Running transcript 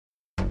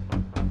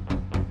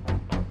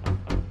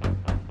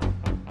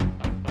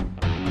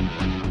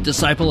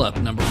Disciple Up,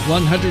 number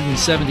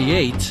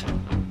 178,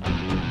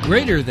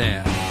 Greater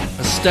Than,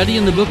 a study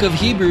in the book of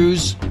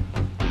Hebrews,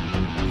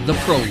 the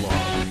Prologue.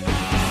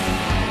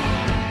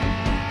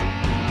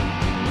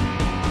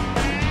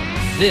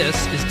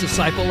 This is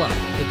Disciple Up,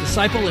 the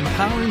disciple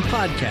empowering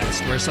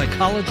podcast where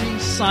psychology,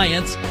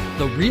 science,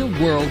 the real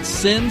world,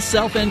 sin,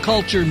 self, and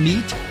culture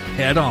meet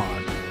head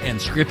on, and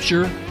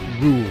Scripture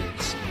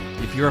rules.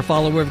 If you're a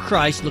follower of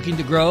Christ looking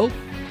to grow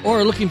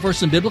or looking for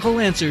some biblical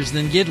answers,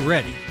 then get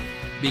ready,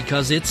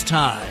 because it's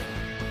time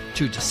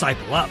to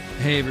Disciple Up.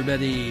 Hey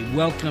everybody,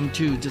 welcome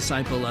to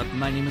Disciple Up.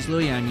 My name is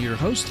Louie. I'm your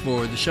host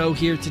for the show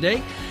here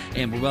today,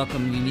 and we're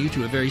welcoming you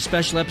to a very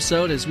special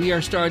episode as we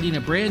are starting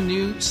a brand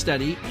new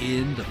study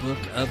in the book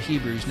of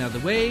Hebrews. Now, the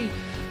way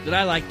that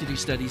I like to do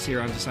studies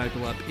here on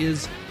Disciple Up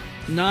is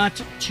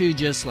not to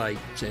just say,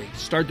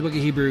 start the book of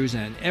Hebrews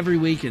and every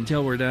week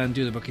until we're done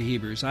do the book of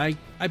Hebrews. I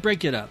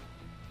break it up.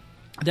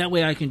 That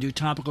way I can do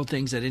topical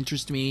things that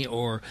interest me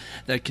or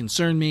that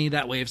concern me.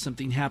 That way if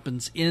something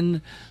happens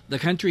in the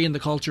country, in the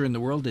culture, in the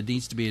world that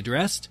needs to be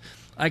addressed,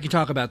 I can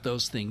talk about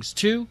those things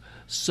too.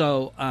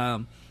 So,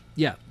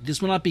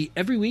 this will not be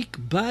every week,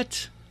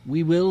 but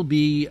we will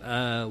be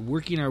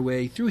working our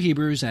way through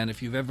Hebrews. And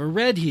if you've ever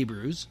read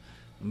Hebrews,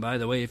 and by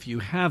the way, if you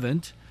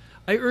haven't,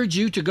 I urge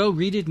you to go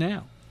read it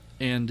now.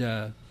 And,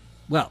 as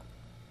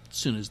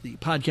soon as the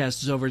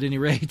podcast is over at any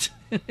rate.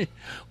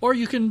 Or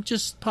you can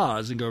just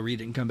pause and go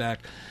read it and come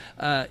back.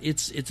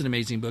 It's an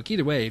amazing book.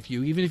 Either way,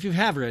 even if you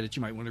have read it,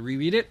 you might want to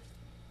reread it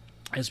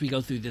as we go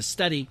through this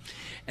study.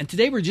 And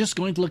today we're just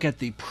going to look at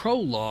the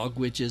prologue,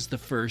 which is the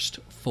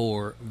first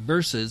 4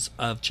 verses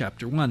of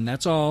chapter 1.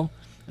 That's all.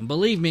 And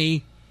believe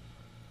me,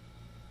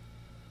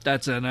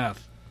 that's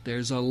enough.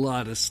 There's a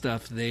lot of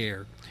stuff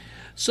there.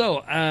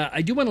 So,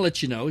 I do want to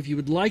let you know, if you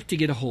would like to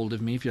get a hold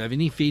of me, if you have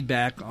any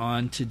feedback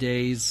on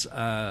today's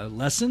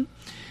lesson,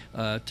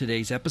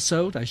 today's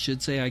episode, I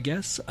should say, I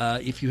guess.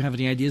 If you have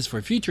any ideas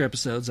for future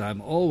episodes, I'm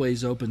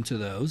always open to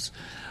those.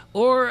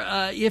 Or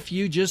if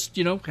you just,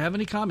 have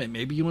any comment,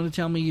 maybe you want to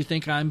tell me you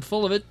think I'm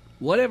full of it,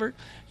 whatever,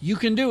 you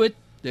can do it.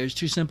 There's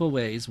 2 simple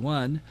ways.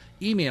 1,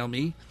 email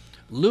me,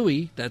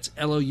 Louie, that's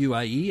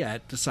Louie,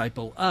 at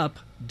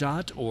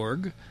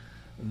discipleup.org.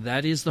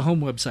 That is the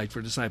home website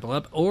for Disciple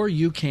Up. Or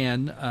you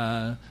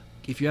can,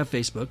 if you have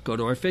Facebook, go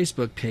to our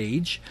Facebook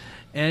page,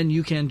 and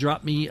you can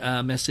drop me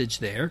a message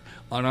there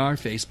on our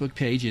Facebook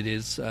page. It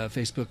is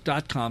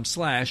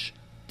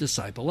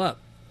facebook.com/discipleup.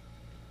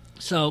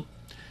 So,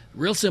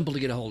 real simple to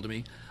get a hold of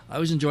me. I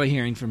always enjoy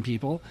hearing from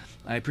people.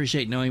 I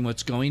appreciate knowing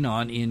what's going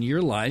on in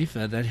your life.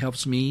 That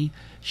helps me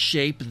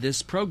shape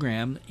this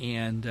program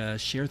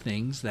and share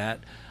things that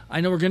I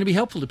know are going to be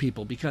helpful to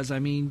people because,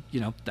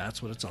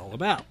 that's what it's all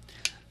about.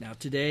 Now,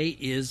 today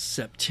is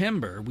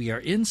September. We are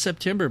in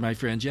September, my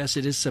friends. Yes,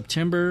 it is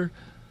September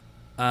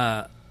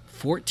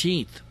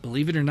 14th,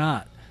 believe it or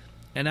not.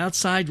 And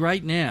outside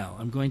right now,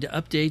 I'm going to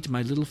update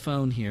my little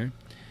phone here.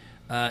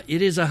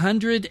 It is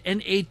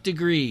 108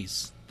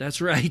 degrees.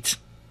 That's right.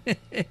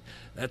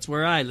 That's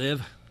where I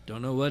live.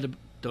 Don't know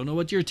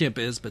what your temp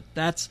is, but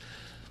that's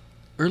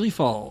early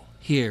fall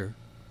here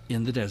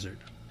in the desert.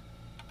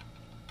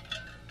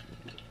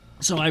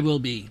 So I will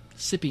be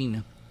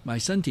sipping my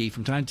sun tea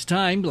from time to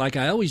time, like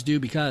I always do,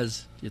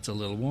 because it's a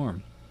little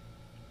warm.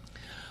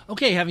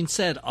 Okay, having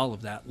said all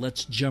of that,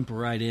 let's jump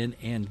right in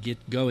and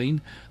get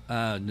going.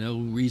 No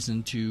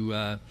reason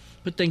to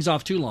put things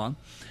off too long.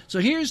 So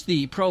here's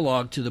the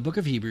prologue to the book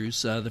of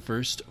Hebrews, the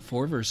first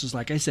 4 verses,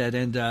 like I said,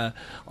 and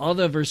all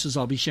the verses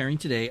I'll be sharing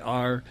today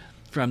are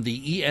from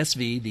the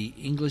ESV, the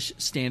English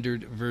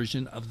Standard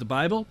Version of the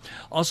Bible.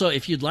 Also,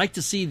 if you'd like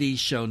to see these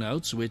show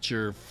notes, which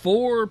are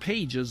 4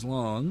 pages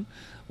long,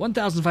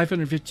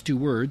 1,552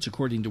 words,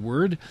 according to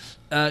Word,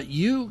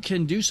 you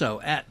can do so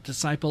at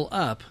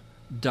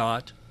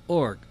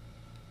discipleup.org.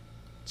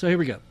 So here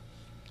we go.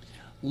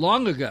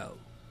 Long ago,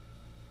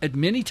 at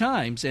many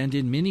times and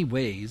in many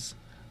ways,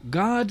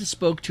 God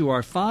spoke to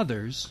our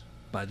fathers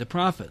by the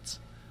prophets.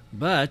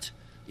 But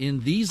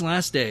in these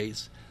last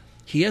days,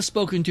 He has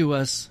spoken to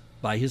us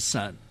by His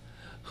Son,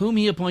 whom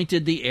He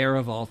appointed the heir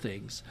of all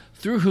things,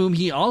 through whom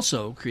He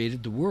also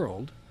created the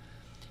world.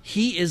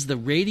 He is the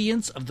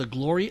radiance of the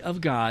glory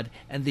of God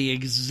and the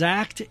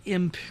exact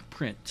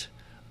imprint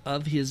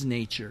of His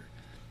nature,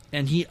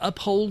 and He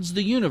upholds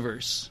the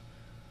universe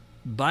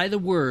by the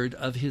word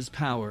of His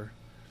power.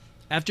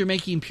 After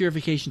making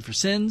purification for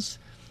sins,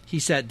 He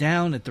sat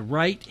down at the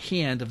right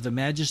hand of the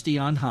Majesty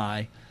on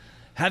high,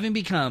 having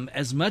become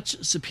as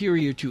much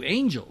superior to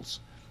angels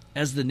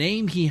as the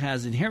name He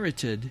has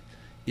inherited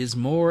is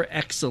more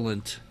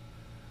excellent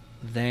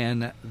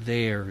than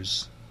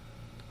theirs.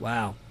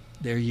 Wow.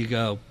 There you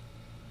go.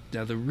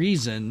 Now, the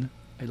reason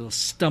I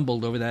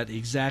stumbled over that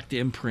exact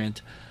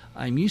imprint,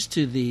 I'm used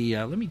to the,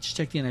 let me just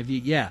check the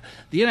NIV. Yeah,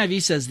 the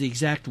NIV says the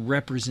exact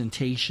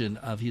representation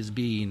of His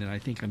being, and I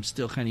think I'm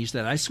still kind of used to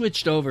that. I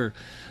switched over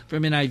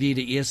from NIV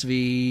to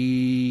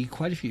ESV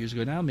quite a few years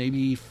ago now,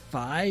 maybe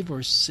 5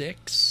 or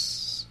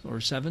 6, or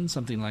 7,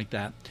 something like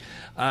that.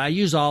 I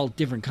use all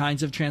different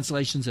kinds of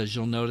translations, as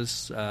you'll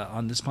notice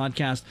on this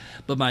podcast.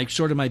 But my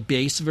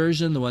base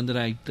version, the one that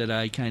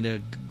I kind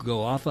of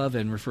go off of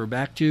and refer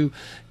back to,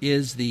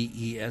 is the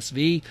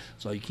ESV.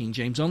 So, you King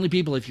James only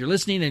people, if you're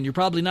listening, and you're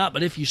probably not,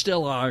 but if you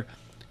still are,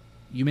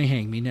 you may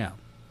hang me now.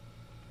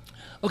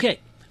 Okay.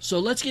 So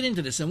let's get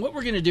into this. And what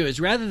we're going to do is,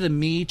 rather than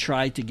me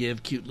try to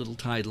give cute little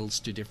titles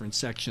to different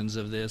sections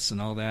of this and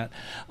all that,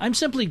 I'm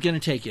simply going to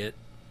take it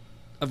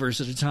a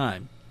verse at a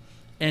time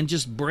and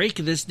just break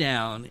this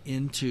down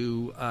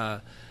into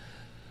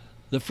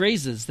the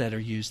phrases that are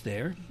used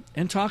there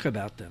and talk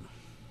about them.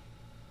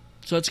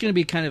 So it's going to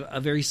be kind of a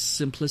very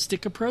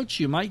simplistic approach,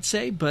 you might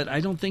say, but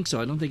I don't think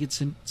so. I don't think it's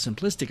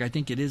simplistic. I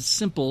think it is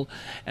simple,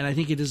 and I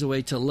think it is a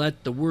way to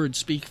let the word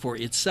speak for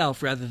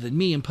itself rather than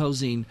me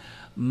imposing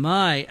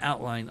my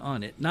outline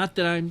on it. Not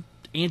that I'm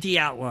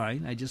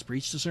anti-outline. I just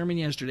preached a sermon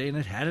yesterday and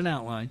it had an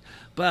outline.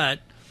 But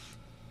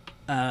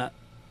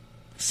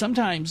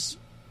sometimes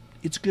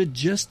it's good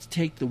just to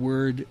take the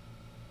word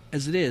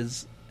as it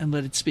is and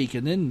let it speak.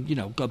 And then,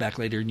 go back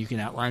later and you can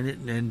outline it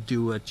and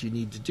do what you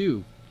need to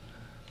do.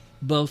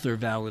 Both are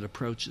valid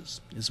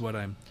approaches, is what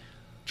I'm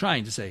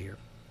trying to say here.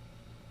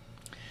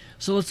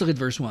 So let's look at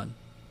verse 1.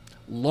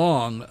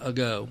 Long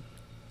ago.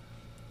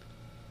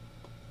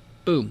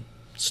 Boom.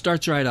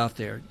 Starts right off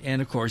there.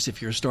 And, of course,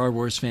 if you're a Star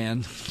Wars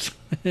fan,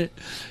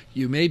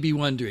 you may be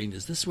wondering,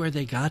 is this where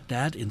they got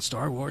that in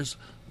Star Wars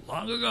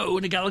long ago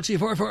in a galaxy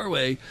far, far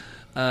away?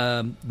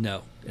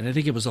 No. And I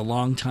think it was a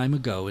long time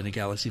ago in a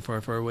galaxy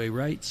far, far away,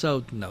 right?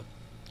 So, no.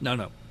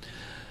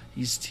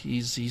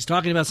 He's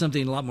talking about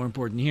something a lot more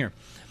important here.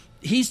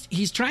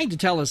 He's trying to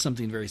tell us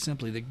something very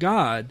simply, that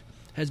God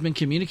has been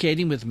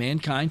communicating with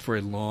mankind for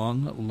a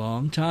long,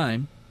 long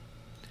time.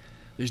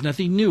 There's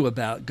nothing new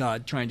about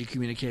God trying to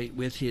communicate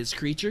with his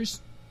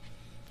creatures.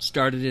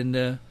 Started in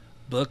the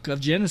book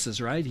of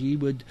Genesis, right? He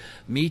would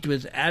meet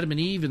with Adam and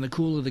Eve in the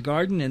cool of the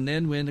garden, and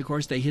then when, of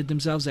course, they hid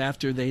themselves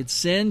after they had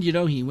sinned,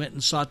 he went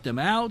and sought them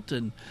out,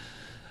 and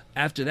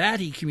after that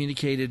he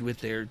communicated with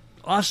their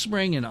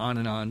offspring and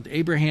on,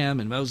 Abraham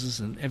and Moses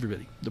and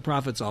everybody, the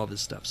prophets, all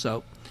this stuff.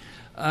 So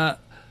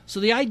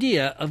the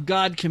idea of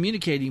God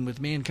communicating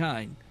with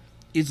mankind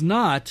is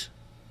not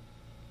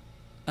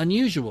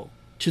unusual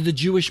to the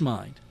Jewish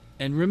mind.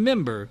 And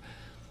remember,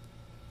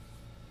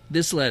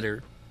 this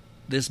letter,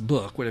 this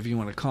book, whatever you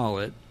want to call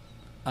it,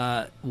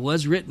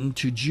 was written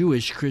to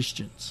Jewish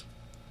Christians.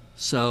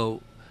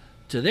 So,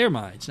 to their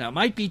minds. Now, it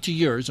might be to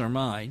yours or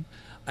mine.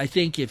 I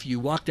think if you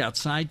walked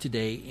outside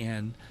today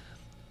and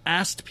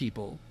asked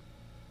people,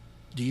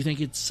 do you think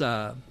it's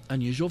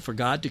unusual for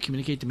God to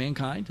communicate to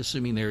mankind,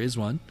 assuming there is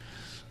one?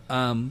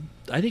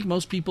 I think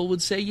most people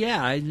would say,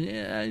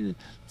 it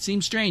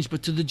seems strange.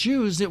 But to the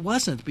Jews, it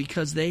wasn't,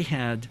 because they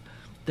had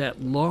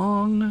that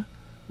long,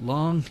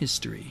 long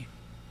history.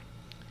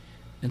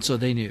 And so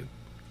they knew.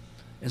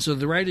 And so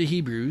the writer of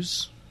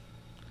Hebrews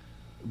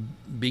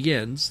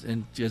begins,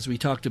 and as we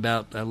talked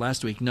about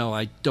last week, no,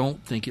 I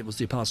don't think it was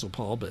the Apostle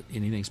Paul, but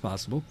anything's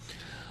possible.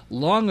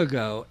 Long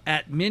ago,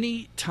 at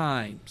many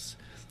times.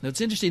 Now,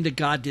 it's interesting that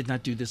God did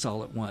not do this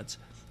all at once.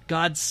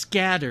 God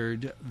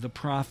scattered the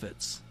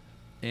prophets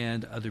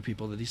and other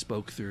people that he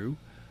spoke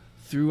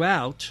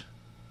throughout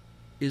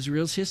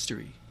Israel's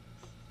history.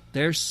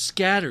 They're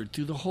scattered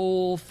through the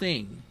whole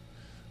thing.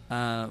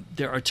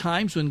 There are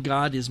times when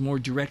God is more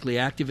directly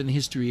active in the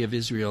history of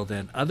Israel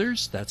than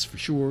others, that's for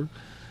sure.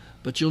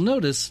 But you'll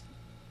notice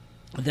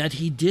that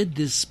he did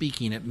this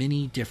speaking at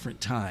many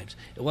different times.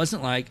 It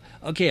wasn't like,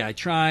 okay, I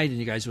tried and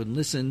you guys wouldn't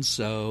listen,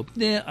 so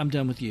I'm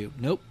done with you.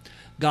 Nope.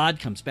 God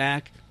comes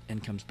back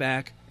and comes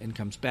back and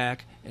comes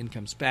back and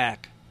comes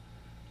back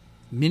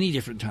many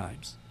different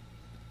times.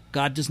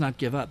 God does not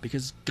give up,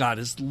 because God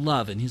is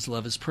love and his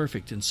love is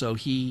perfect. And so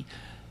he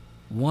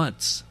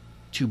wants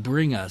to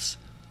bring us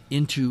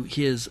into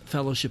his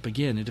fellowship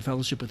again, into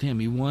fellowship with him.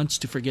 He wants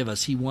to forgive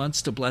us. He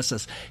wants to bless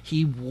us.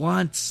 He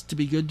wants to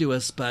be good to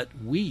us, but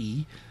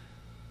we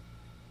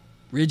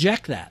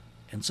reject that.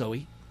 And so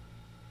he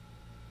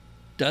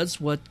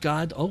does what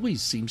God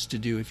always seems to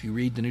do if you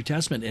read the New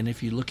Testament, and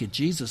if you look at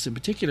Jesus in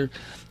particular,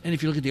 and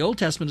if you look at the Old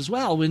Testament as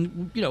well.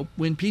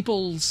 When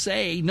people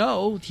say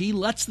no, he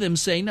lets them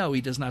say no.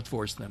 He does not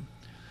force them.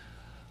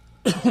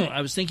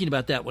 I was thinking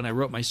about that when I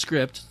wrote my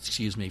script.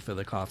 Excuse me for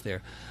the cough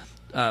there.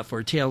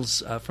 For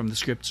Tales from the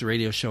Scripts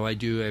radio show I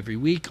do every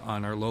week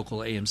on our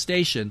local AM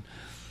station.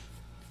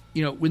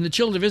 When the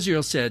children of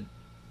Israel said,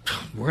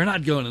 we're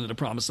not going into the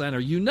promised land. Are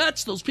you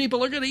nuts? Those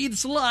people are going to eat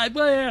us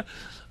alive.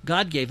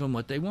 God gave them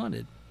what they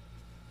wanted.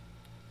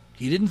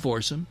 He didn't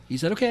force them. He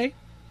said, okay,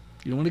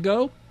 you don't want to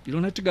go? You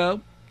don't have to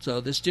go.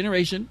 So this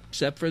generation,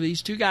 except for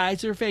these 2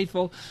 guys that are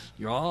faithful,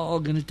 you're all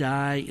going to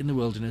die in the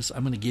wilderness.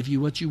 I'm going to give you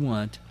what you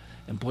want.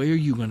 And boy, are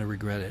you going to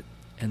regret it.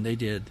 And they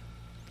did.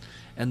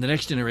 And the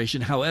next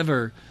generation,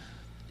 however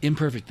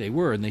imperfect they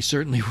were, and they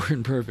certainly were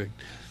imperfect,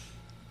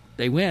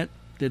 they went,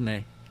 didn't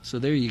they? So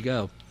there you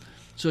go.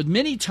 So at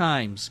many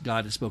times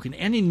God has spoken,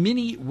 and in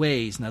many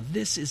ways. Now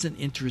this is an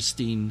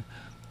interesting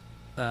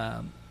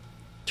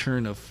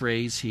turn of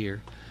phrase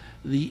here.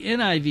 The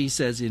NIV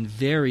says in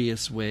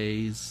various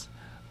ways.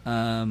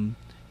 And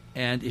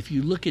if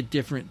you look at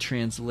different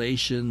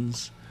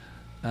translations,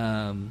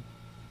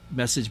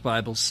 Message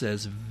Bible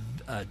says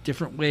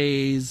different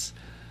ways.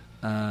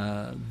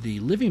 The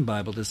Living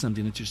Bible does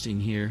something interesting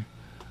here.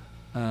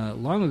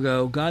 Long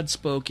ago, God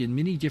spoke in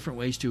many different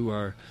ways to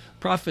our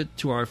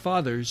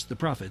fathers, the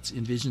prophets,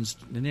 in visions,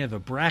 and they have a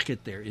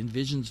bracket there, in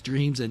visions,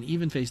 dreams, and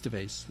even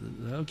face-to-face.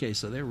 Okay,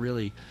 so they're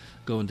really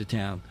going to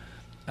town.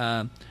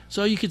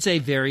 So you could say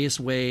various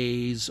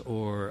ways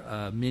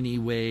or many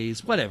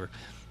ways, whatever.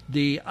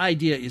 The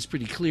idea is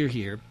pretty clear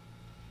here,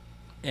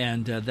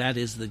 and that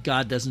is that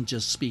God doesn't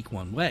just speak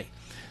one way.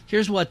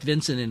 Here's what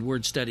Vincent in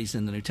Word Studies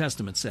in the New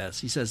Testament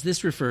says. He says,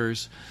 this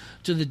refers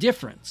to the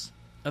difference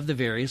of the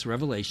various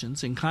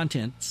revelations in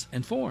contents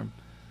and form,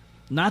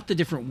 not the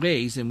different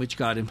ways in which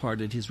God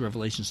imparted his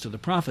revelations to the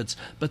prophets,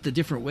 but the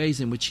different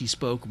ways in which he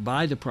spoke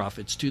by the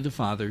prophets to the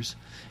fathers,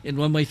 in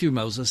one way through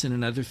Moses, in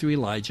another through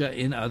Elijah,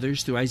 in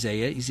others through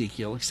Isaiah,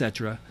 Ezekiel,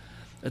 etc.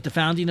 At the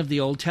founding of the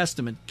Old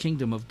Testament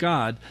kingdom of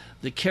God,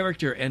 the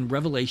character of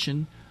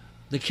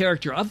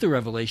the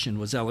revelation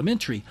was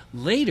elementary.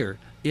 Later,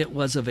 it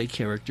was of a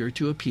character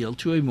to appeal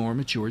to a more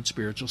matured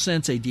spiritual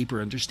sense, a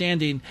deeper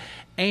understanding,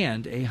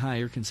 and a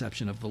higher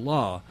conception of the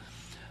law.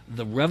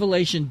 The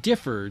revelation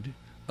differed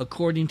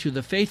according to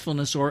the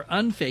faithfulness or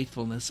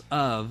unfaithfulness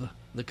of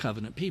the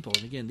covenant people.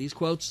 And again, these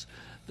quotes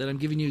that I'm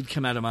giving you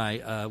come out of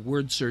my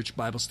Word Search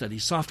Bible Study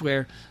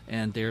software,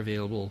 and they're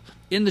available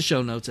in the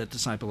show notes at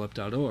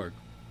discipleup.org.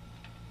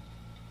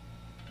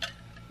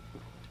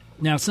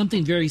 Now,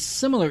 something very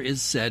similar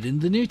is said in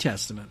the New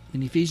Testament.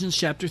 In Ephesians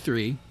chapter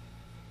 3,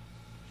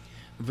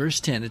 verse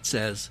 10, it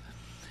says,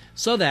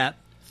 so that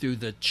through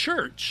the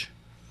church,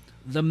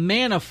 the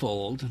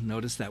manifold,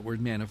 notice that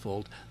word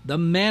manifold, the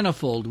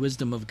manifold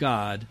wisdom of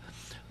God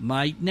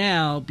might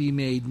now be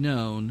made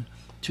known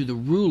to the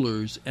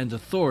rulers and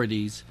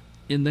authorities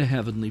in the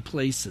heavenly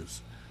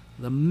places.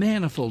 The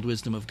manifold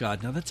wisdom of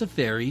God. Now, that's a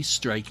very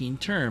striking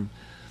term.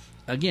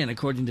 Again,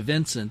 according to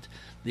Vincent,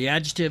 the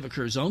adjective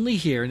occurs only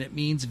here, and it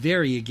means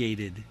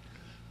variegated.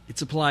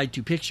 It's applied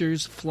to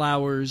pictures,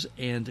 flowers,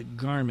 and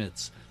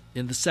garments.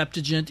 In the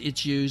Septuagint,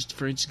 it's used,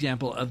 for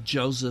example, of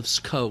Joseph's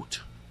coat.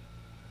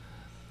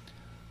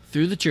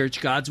 Through the church,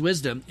 God's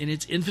wisdom, in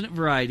its infinite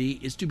variety,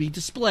 is to be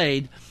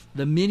displayed.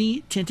 The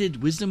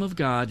many-tinted wisdom of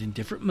God in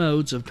different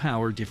modes of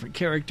power, different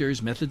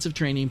characters, methods of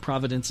training,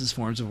 providences,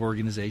 forms of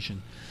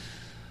organization,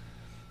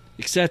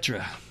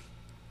 etc.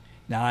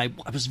 Now, I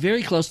was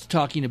very close to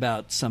talking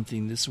about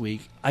something this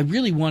week. I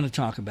really want to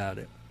talk about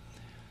it,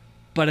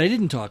 but I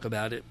didn't talk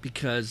about it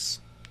because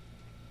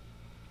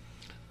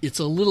it's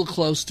a little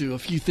close to a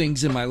few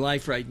things in my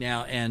life right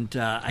now, and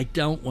I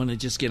don't want to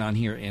just get on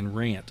here and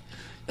rant.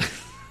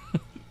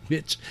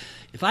 Which,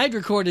 if I had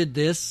recorded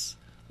this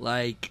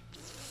like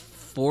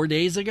 4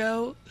 days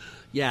ago,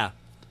 yeah,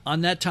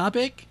 on that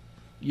topic,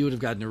 you would have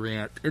gotten a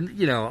rant. And,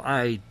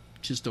 I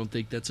just don't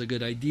think that's a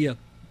good idea.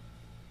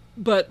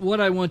 But what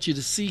I want you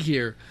to see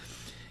here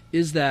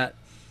is that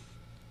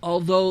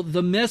although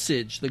the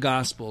message, the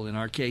gospel in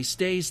our case,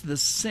 stays the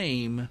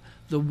same,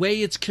 the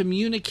way it's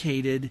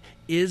communicated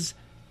is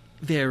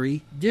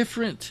very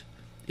different.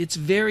 It's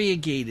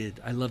variegated.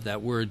 I love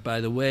that word,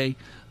 by the way.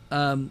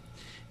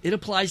 It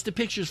applies to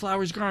pictures,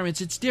 flowers, garments.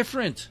 It's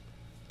different.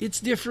 It's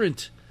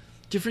different.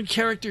 Different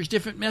characters,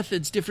 different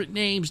methods, different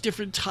names,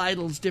 different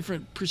titles,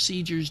 different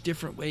procedures,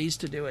 different ways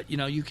to do it.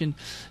 You can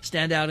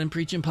stand out and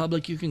preach in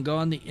public. You can go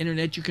on the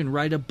internet. You can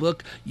write a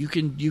book. You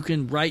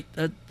can write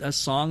a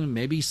song and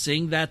maybe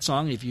sing that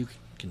song if you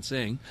can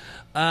sing.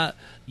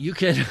 You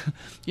can,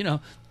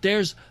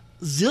 there's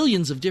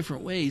zillions of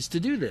different ways to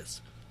do this.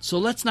 So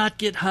let's not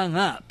get hung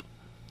up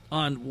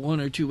on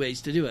one or two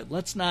ways to do it.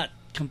 Let's not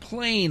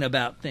complain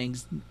about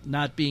things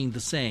not being the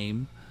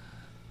same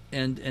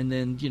and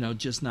then,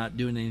 just not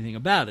doing anything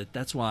about it.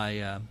 That's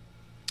why,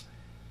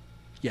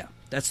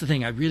 that's the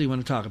thing I really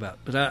want to talk about.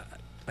 But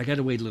I got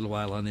to wait a little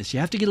while on this. You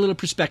have to get a little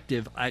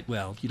perspective.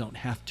 You don't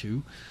have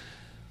to.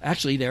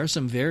 Actually, there are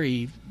some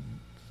very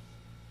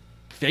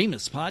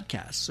famous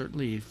podcasts,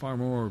 certainly far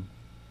more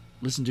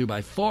listened to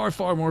by far,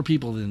 far more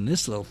people than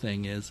this little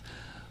thing is,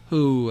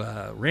 who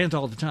rant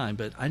all the time.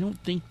 But I don't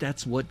think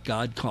that's what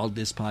God called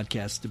this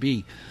podcast to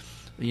be.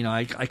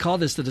 I call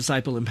this the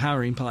Disciple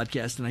Empowering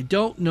Podcast, and I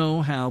don't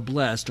know how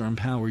blessed or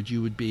empowered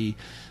you would be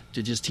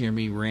to just hear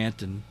me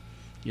rant and,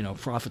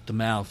 froth at the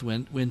mouth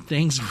when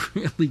things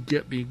really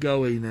get me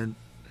going. And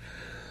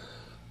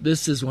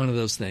this is one of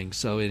those things.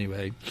 So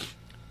anyway,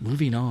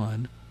 moving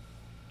on,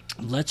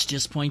 let's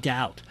just point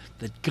out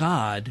that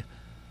God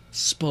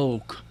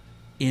spoke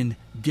in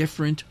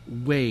different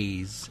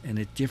ways and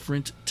at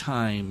different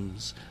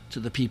times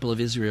to the people of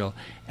Israel.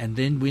 And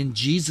then when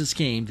Jesus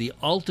came, the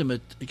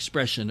ultimate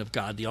expression of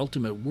God, the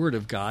ultimate word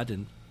of God,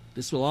 and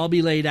this will all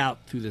be laid out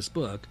through this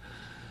book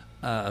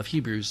of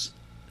Hebrews,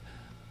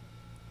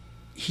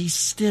 he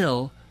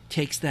still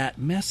takes that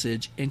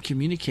message and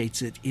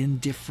communicates it in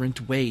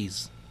different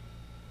ways.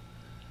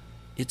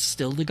 It's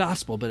still the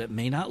gospel, but it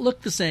may not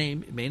look the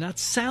same. It may not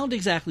sound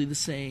exactly the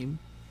same.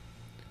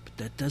 But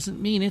That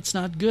doesn't mean it's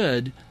not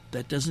good.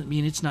 That doesn't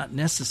mean it's not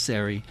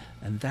necessary.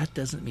 And that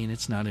doesn't mean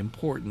it's not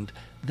important.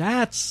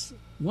 That's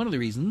one of the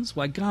reasons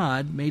why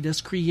God made us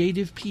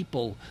creative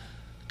people,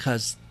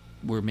 because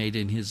we're made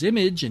in his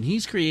image and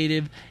he's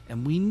creative,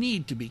 and we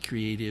need to be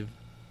creative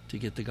to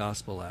get the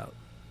gospel out.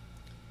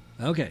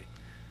 Okay,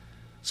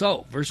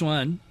 so verse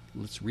 1,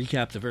 let's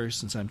recap the verse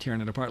since I'm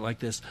tearing it apart like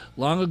this.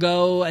 Long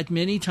ago, at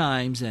many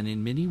times and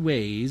in many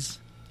ways,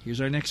 here's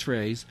our next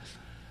phrase,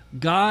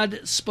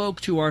 God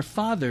spoke to our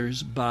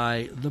fathers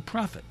by the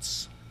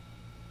prophets.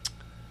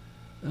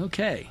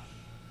 Okay.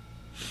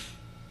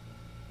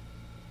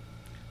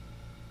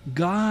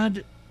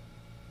 God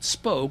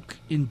spoke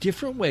in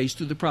different ways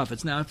through the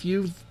prophets. Now, if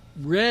you've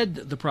read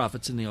the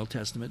prophets in the Old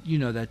Testament, you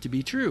know that to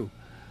be true.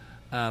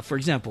 For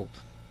example,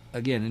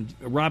 again,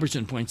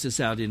 Robertson points this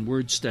out in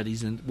word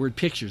studies and word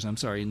pictures, in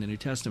the New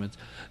Testament.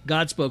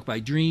 God spoke by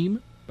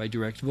dream, by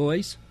direct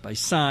voice, by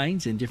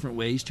signs in different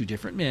ways to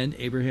different men,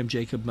 Abraham,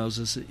 Jacob,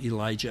 Moses,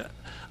 Elijah,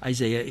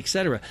 Isaiah,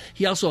 etc.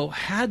 He also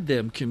had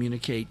them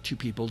communicate to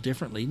people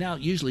differently. Now,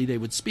 usually they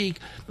would speak,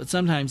 but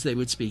sometimes they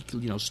would speak,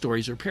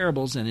 stories or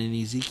parables. And in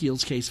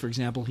Ezekiel's case, for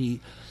example, he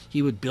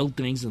would build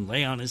things and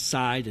lay on his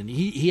side, and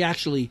he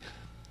actually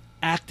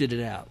acted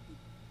it out.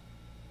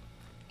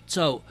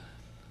 So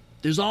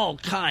there's all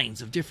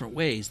kinds of different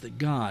ways that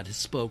God has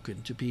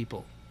spoken to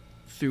people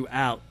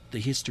throughout the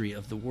history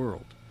of the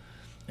world.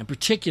 And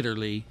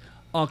particularly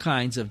all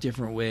kinds of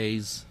different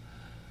ways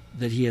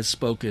that he has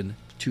spoken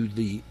to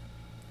the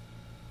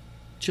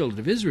children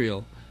of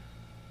Israel.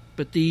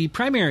 But the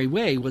primary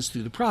way was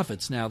through the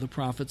prophets. Now, the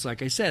prophets,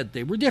 like I said,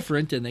 they were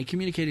different and they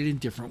communicated in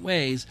different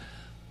ways,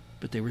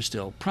 but they were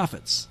still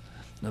prophets.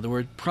 Now, the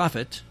word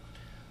prophet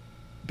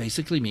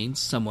basically means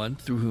someone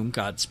through whom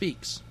God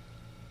speaks.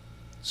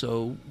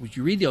 So when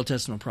you read the Old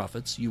Testament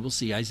prophets, you will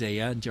see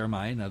Isaiah and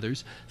Jeremiah and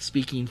others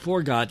speaking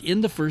for God in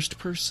the first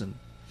person.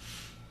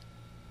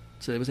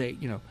 So they would say,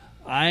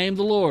 I am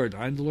the Lord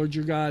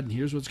your God, and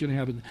here's what's going to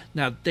happen.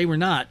 Now, they were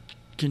not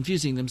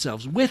confusing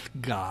themselves with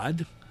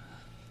God.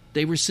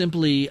 They were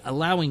simply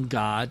allowing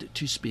God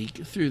to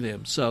speak through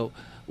them. So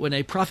when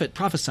a prophet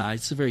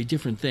prophesies, it's a very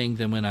different thing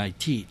than when I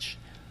teach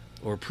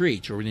or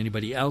preach or when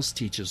anybody else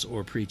teaches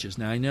or preaches.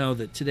 Now, I know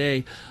that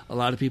today a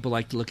lot of people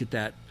like to look at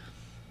that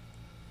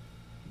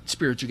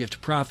spiritual gift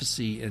of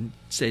prophecy and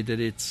say that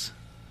it's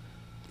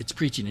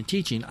preaching and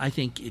teaching. I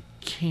think it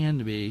can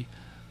be.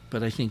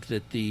 But I think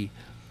that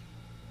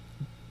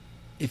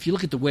if you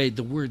look at the way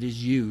the word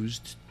is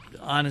used,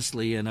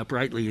 honestly and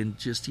uprightly, and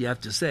just you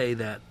have to say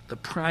that the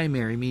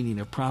primary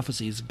meaning of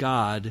prophecy is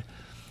God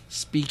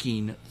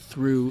speaking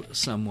through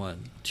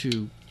someone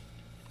to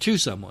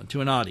someone,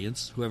 to an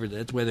audience, whoever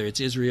that, whether it's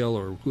Israel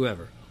or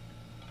whoever.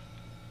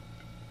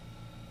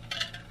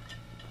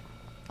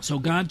 So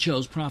God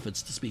chose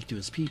prophets to speak to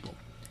his people.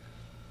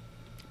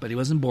 But he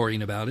wasn't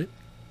boring about it.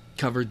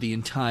 Covered the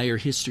entire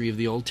history of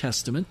the Old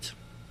Testament.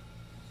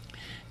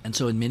 And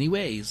so in many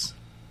ways,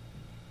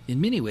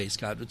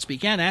 God would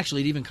speak. And actually,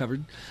 it even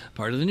covered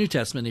part of the New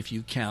Testament if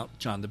you count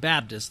John the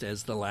Baptist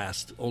as the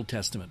last Old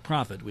Testament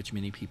prophet, which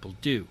many people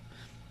do,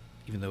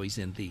 even though he's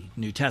in the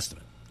New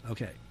Testament.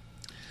 Okay.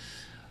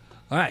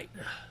 All right.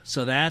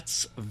 So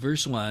that's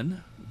verse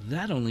 1.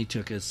 That only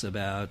took us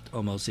about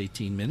almost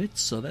 18 minutes,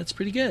 so that's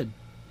pretty good.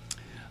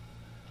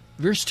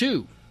 Verse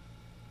 2.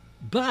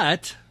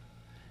 But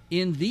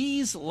in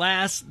these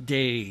last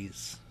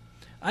days...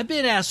 I've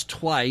been asked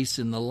twice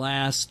in the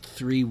last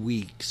 3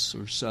 weeks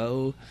or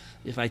so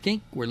if I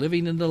think we're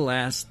living in the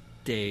last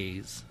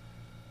days.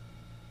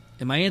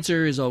 And my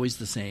answer is always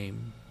the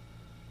same.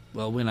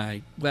 Well,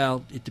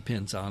 it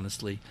depends,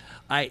 honestly.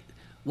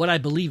 What I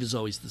believe is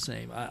always the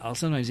same. I'll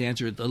sometimes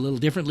answer it a little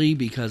differently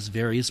because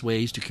various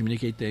ways to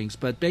communicate things.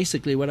 But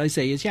basically what I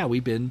say is,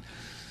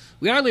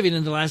 we are living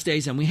in the last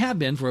days, and we have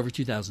been for over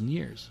 2,000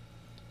 years.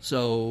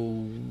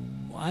 So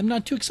I'm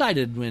not too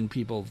excited when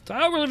people say,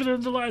 we're living in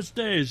the last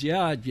days.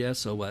 Yeah,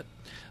 so what?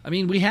 I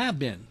mean, we have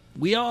been.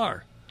 We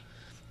are.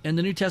 And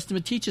the New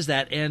Testament teaches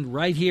that, and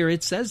right here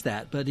it says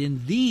that. But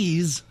in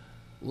these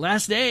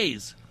last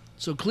days.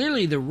 So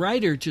clearly the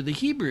writer to the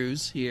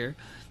Hebrews here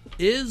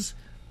is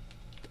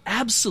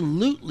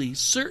absolutely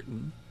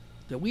certain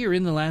that we are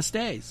in the last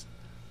days.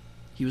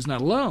 He was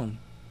not alone.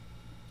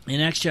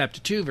 In Acts chapter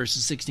 2,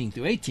 verses 16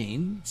 through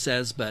 18, it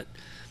says, but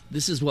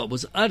this is what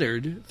was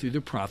uttered through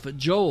the prophet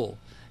Joel.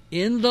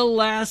 In the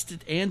last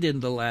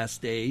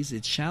days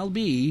it shall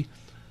be,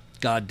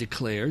 God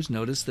declares,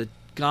 notice that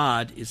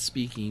God is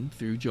speaking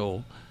through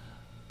Joel,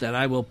 that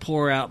I will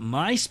pour out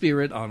my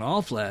spirit on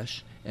all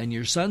flesh, and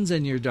your sons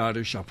and your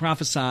daughters shall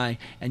prophesy,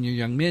 and your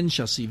young men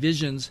shall see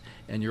visions,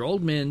 and your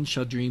old men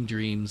shall dream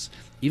dreams.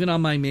 Even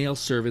on my male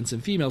servants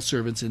and female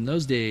servants in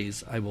those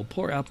days I will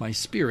pour out my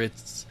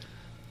spirits,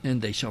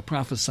 and they shall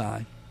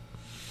prophesy.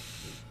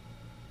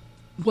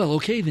 Well,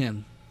 okay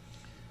then.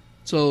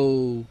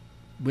 So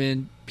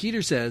when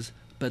Peter says,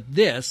 but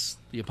this,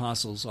 the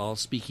apostles all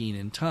speaking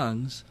in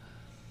tongues,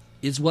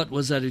 is what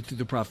was uttered through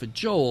the prophet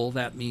Joel,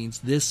 that means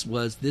this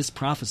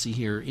prophecy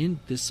here in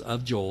this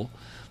of Joel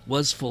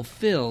was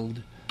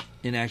fulfilled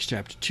in Acts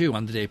chapter 2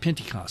 on the day of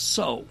Pentecost.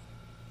 So,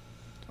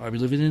 are we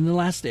living in the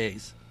last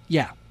days?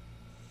 Yeah.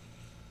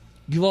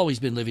 You've always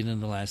been living in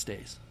the last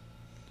days.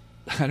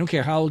 I don't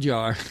care how old you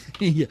are.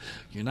 You're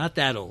not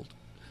that old.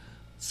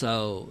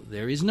 So,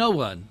 there is no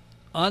one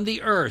on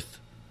the earth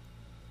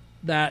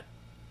that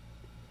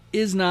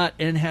is not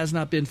and has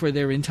not been for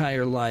their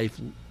entire life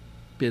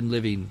been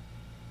living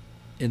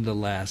in the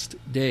last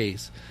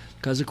days.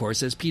 Because, of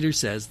course, as Peter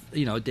says,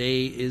 a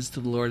day is to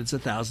the Lord, it's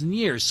 1,000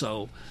 years.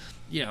 So,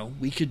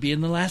 we could be in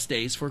the last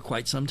days for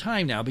quite some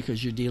time now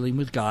because you're dealing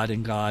with God,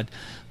 and God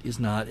is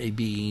not a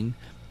being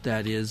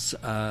that is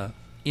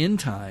in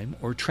time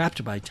or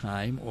trapped by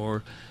time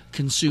or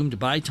consumed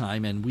by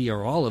time, and we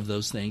are all of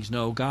those things.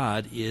 No,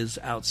 God is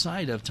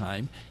outside of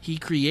time. He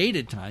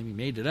created time. He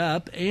made it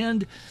up,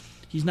 and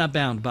he's not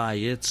bound by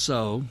it,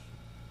 so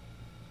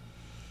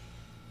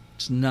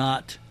it's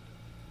not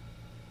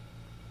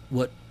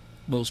what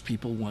most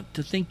people want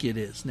to think it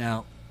is.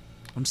 Now,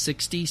 I'm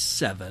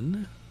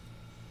 67,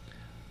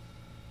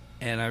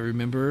 and I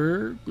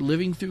remember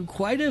living through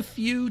quite a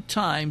few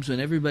times when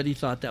everybody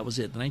thought that was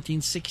it. The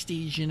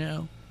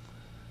 1960s,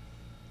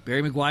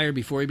 Barry McGuire,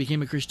 before he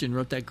became a Christian,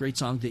 wrote that great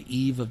song, The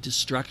Eve of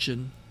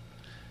Destruction.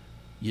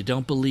 You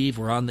don't believe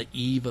we're on the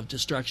eve of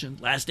destruction?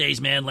 Last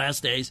days, man,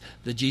 last days.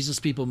 The Jesus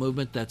People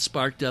movement that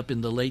sparked up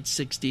in the late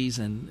 60s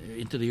and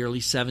into the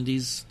early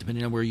 70s,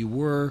 depending on where you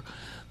were,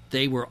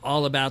 they were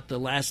all about the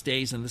last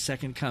days and the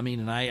second coming.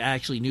 And I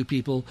actually knew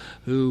people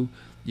who,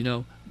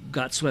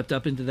 got swept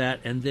up into that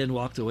and then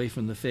walked away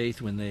from the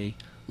faith when they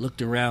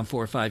looked around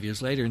 4 or 5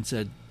 years later and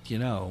said,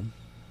 it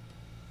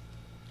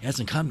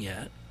hasn't come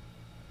yet.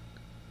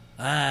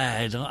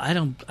 I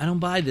don't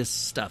buy this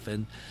stuff.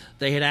 And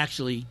they had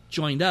actually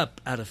joined up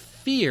out of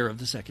fear of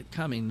the second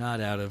coming, not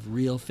out of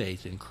real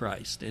faith in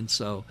Christ. And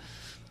so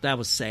that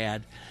was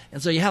sad.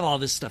 And so you have all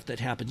this stuff that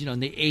happened. In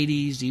the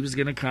 80s, he was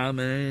going to come.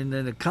 And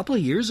then a couple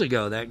of years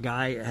ago, that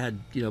guy had,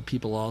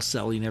 people all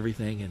selling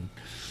everything and,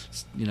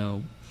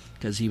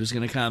 because he was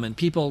going to come. And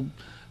people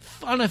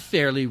on a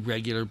fairly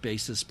regular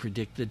basis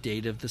predict the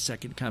date of the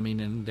second coming,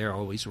 and they're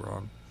always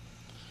wrong.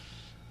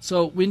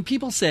 So when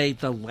people say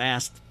the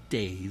last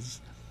days,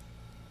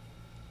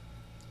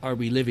 are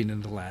we living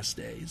in the last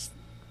days?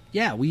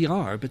 Yeah, we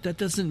are, but that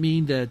doesn't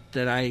mean that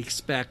I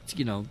expect,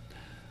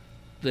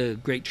 the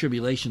Great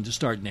Tribulation to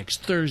start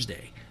next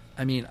Thursday.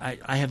 I mean,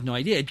 I have no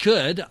idea. It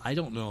could. I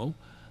don't know.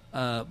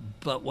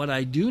 But what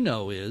I do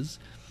know is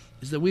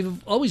that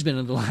we've always been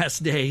in the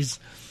last days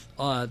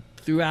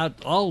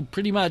throughout all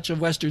pretty much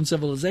of Western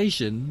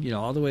civilization,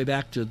 all the way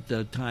back to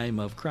the time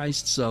of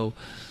Christ. So,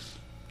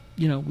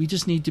 we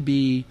just need to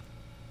be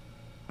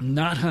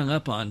not hung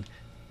up on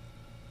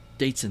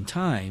dates and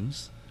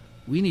times.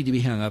 We need to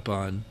be hung up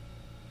on,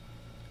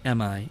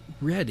 am I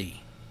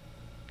ready?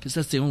 Because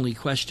that's the only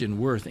question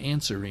worth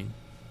answering.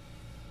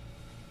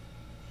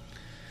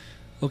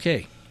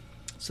 Okay,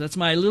 so that's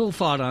my little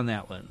thought on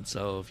that one.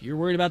 So if you're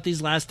worried about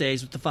these last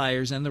days with the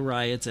fires and the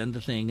riots and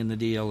the thing and the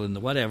deal and the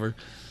whatever,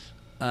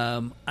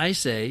 I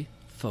say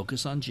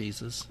focus on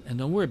Jesus and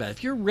don't worry about it.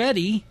 If you're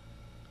ready,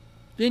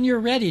 then you're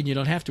ready and you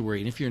don't have to worry.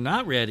 And if you're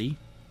not ready,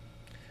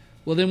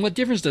 well, then what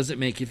difference does it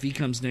make if he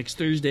comes next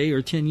Thursday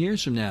or 10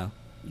 years from now?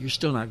 You're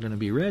still not going to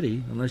be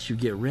ready unless you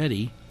get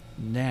ready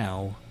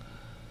now.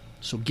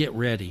 So get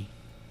ready.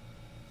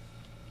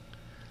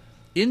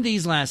 In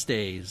these last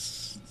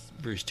days,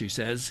 verse 2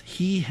 says,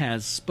 he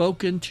has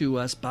spoken to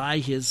us by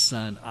his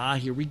Son.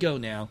 Here we go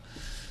now.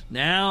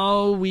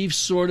 Now we've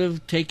sort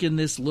of taken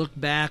this look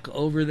back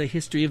over the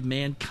history of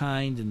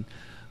mankind and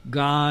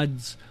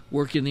God's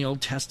work in the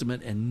Old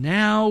Testament, and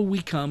now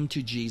we come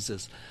to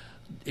Jesus,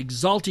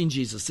 exalting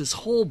Jesus. This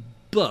whole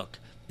book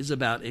is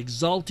about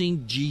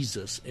exalting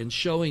Jesus and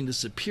showing the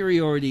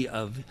superiority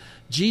of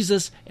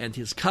Jesus and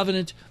his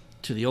covenant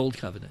to the Old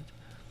Covenant.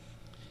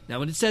 Now,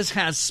 when it says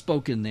has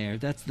spoken there,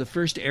 that's the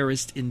first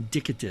aorist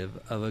indicative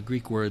of a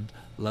Greek word,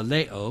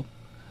 laleo.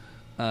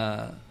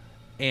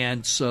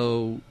 And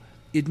so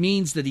it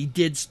means that he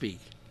did speak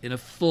in a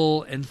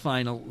full and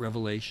final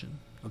revelation.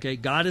 Okay,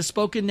 God has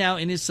spoken now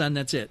in his Son,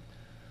 that's it.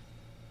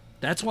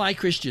 That's why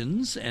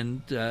Christians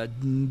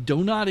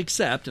do not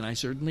accept, and I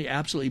certainly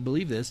absolutely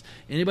believe this,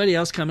 anybody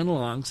else coming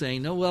along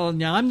saying, no, well,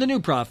 now I'm the new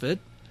prophet.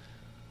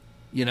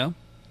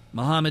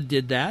 Muhammad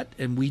did that,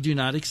 and we do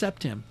not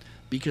accept him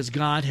because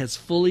God has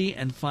fully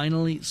and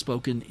finally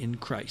spoken in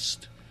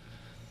Christ.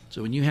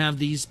 So when you have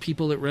these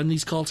people that run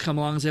these cults come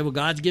along and say, well,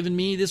 God's given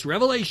me this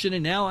revelation,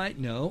 and now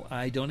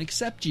I don't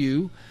accept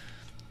you,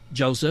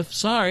 Joseph.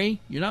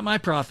 Sorry, you're not my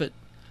prophet.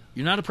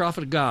 You're not a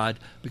prophet of God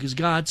because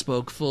God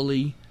spoke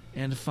fully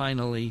and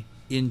finally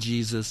in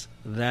Jesus.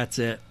 That's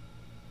it.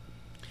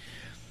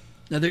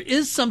 Now there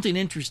is something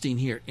interesting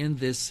here in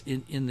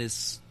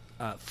this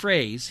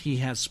phrase, he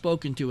has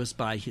spoken to us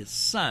by his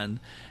Son,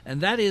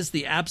 and that is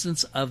the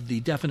absence of the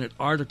definite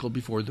article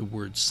before the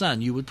word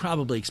Son. You would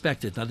probably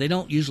expect it. Now they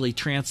don't usually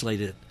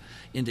translate it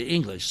into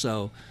English,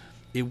 so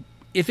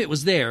if it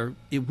was there,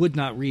 it would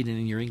not read it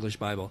in your English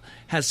Bible,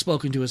 has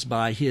spoken to us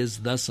by his,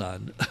 the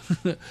Son.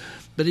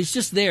 But it's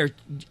just there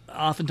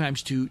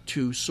oftentimes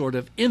to sort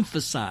of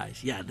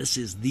emphasize, yeah, this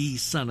is the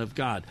Son of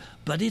God.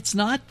 But it's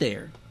not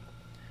there.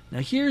 Now,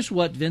 here's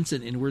what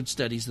Vincent in Word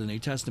Studies of the New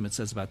Testament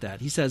says about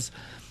that. He says,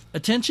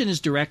 attention is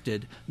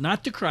directed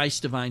not to Christ's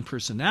divine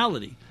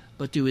personality,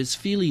 but to his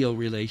filial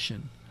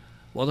relation.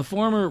 While the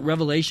former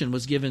revelation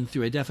was given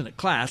through a definite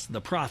class,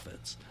 the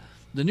prophets,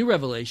 the new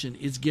revelation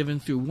is given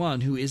through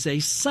one who is a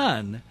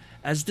son,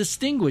 as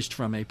distinguished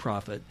from a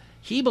prophet.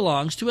 He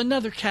belongs to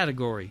another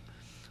category.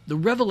 The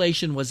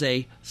revelation was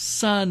a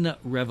son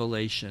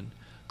revelation.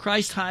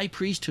 Christ's high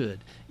priesthood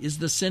is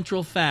the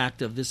central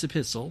fact of this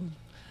epistle,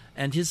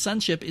 and his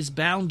sonship is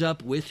bound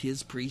up with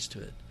his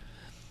priesthood.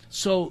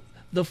 So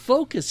the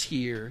focus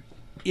here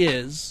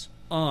is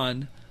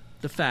on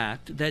the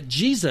fact that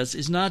Jesus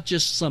is not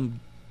just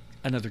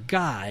another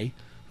guy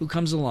who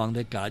comes along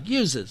that God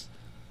uses.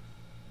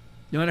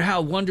 No matter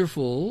how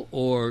wonderful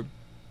or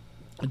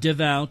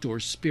devout or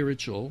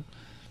spiritual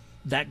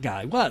that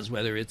guy was,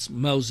 whether it's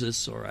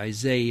Moses or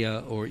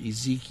Isaiah or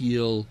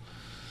Ezekiel,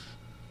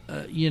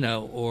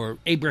 or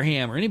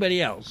Abraham or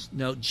anybody else.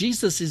 No,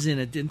 Jesus is in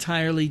an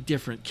entirely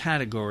different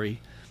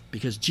category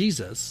because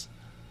Jesus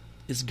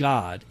is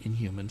God in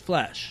human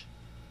flesh,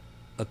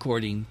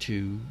 according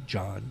to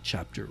John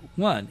chapter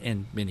 1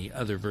 and many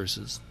other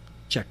verses.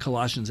 Check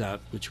Colossians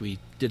out, which we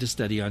did a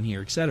study on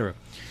here, etc.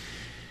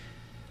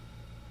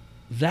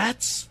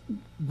 That's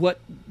what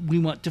we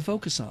want to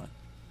focus on.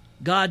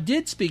 God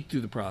did speak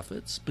through the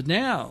prophets, but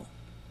now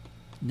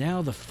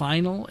the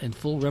final and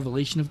full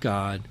revelation of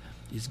God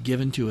is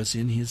given to us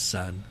in his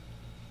Son,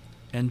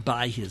 and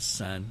by his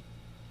Son,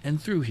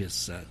 and through his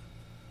Son.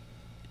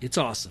 It's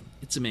awesome.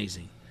 It's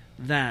amazing.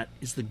 That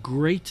is the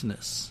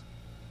greatness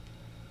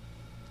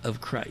of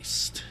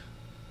Christ.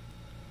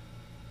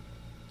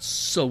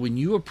 So when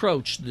you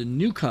approach the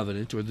New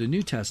Covenant or the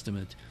New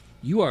Testament,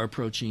 you are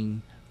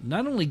approaching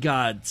not only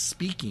God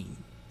speaking,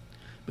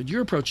 but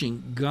you're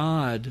approaching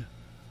God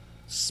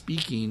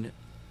speaking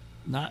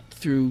not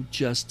through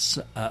just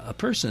a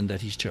person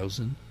that he's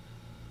chosen.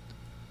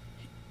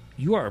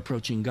 You are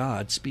approaching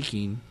God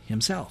speaking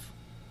himself.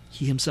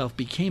 He himself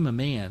became a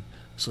man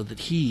so that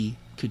he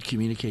could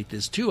communicate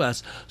this to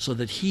us, so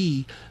that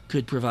he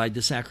could provide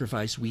the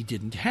sacrifice we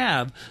didn't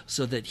have,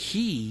 so that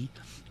he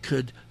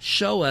could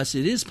show us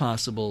it is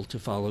possible to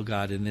follow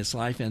God in this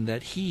life, and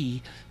that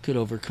he could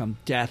overcome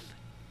death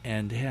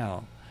and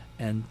hell.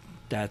 And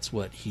that's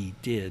what he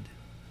did.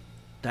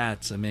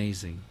 That's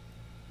amazing.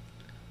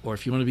 Or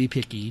if you want to be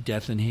picky,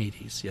 death and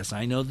Hades. Yes,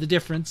 I know the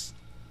difference.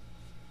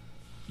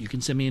 You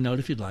can send me a note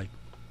if you'd like.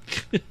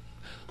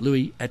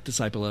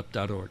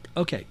 Louie@discipleup.org.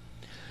 Okay,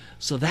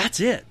 so that's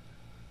it.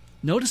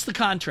 Notice the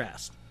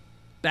contrast.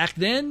 Back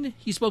then,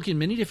 he spoke in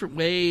many different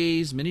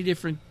ways, many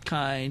different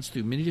kinds,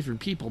 through many different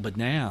people. But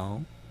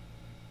now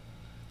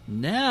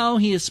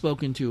he has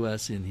spoken to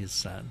us in his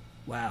Son.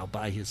 Wow,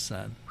 by his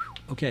Son.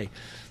 Okay,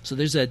 so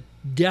there's a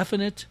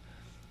definite,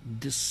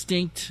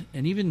 distinct,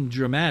 and even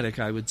dramatic,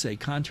 I would say,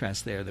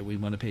 contrast there that we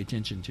want to pay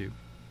attention to.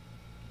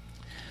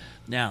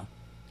 Now,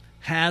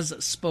 has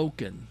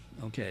spoken.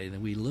 Okay,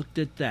 then we looked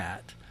at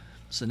that.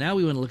 So now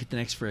we want to look at the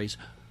next phrase.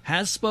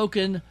 Has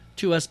spoken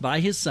to us by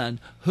his Son,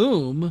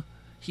 whom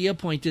he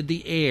appointed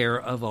the heir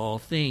of all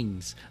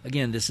things.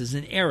 Again, this is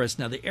an aorist.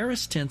 Now, the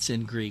aorist tense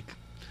in Greek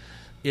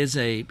is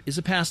a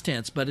past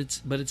tense, but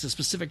it's a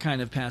specific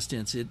kind of past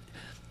tense.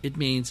 It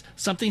means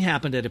something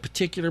happened at a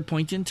particular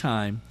point in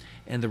time,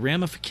 and the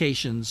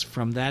ramifications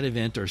from that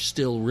event are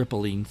still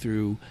rippling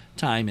through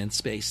time and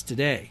space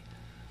today.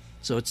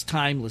 So it's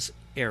timeless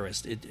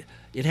aorist.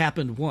 It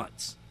happened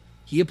once.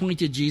 He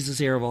appointed Jesus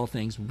heir of all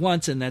things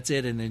once, and that's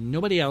it, and then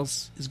nobody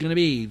else is going to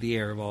be the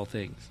heir of all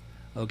things.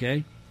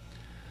 Okay?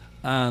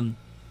 There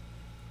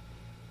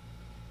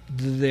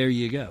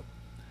you go.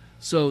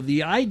 So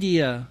the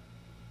idea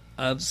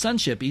of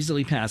sonship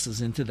easily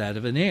passes into that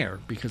of an heir,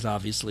 because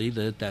obviously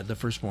the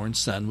firstborn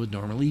son would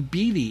normally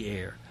be the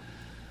heir.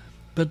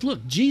 But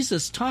look,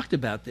 Jesus talked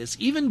about this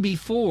even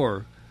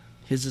before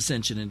his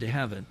ascension into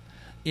heaven.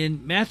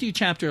 In Matthew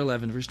chapter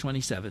 11, verse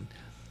 27,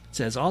 it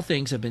says, all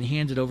things have been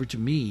handed over to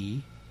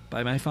me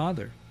by my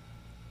Father,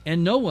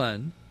 and no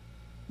one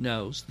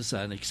knows the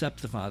Son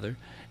except the Father,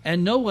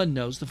 and no one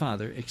knows the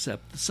Father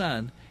except the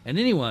Son, and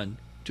anyone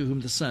to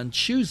whom the Son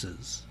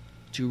chooses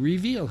to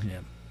reveal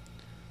him.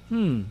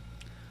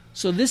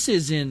 So this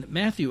is in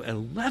Matthew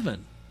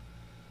 11,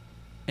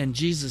 and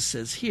Jesus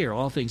says here,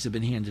 all things have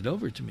been handed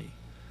over to me.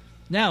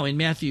 Now, in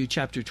Matthew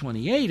chapter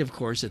 28, of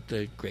course, at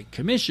the Great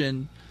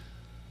Commission,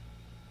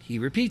 he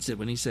repeats it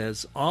when he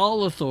says,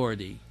 all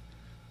authority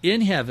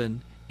in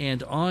heaven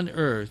and on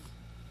earth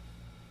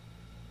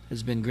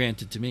has been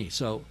granted to me.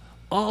 So,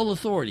 all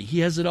authority, he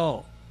has it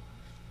all.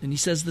 And he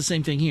says the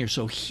same thing here.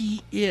 So,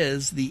 he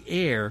is the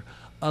heir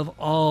of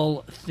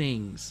all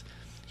things.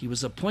 He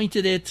was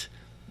appointed it,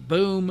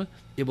 boom,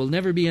 it will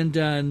never be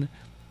undone,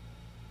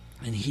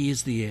 and he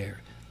is the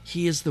heir.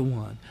 He is the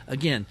one.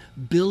 Again,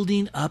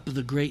 building up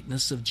the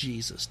greatness of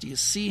Jesus. Do you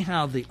see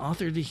how the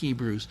author of the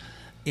Hebrews,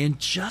 in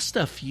just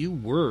a few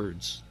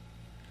words,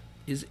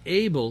 is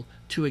able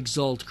to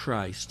exalt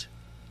Christ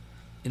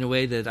in a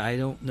way that I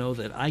don't know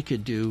that I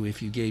could do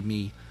if you gave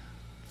me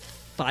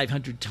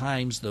 500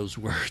 times those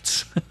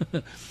words.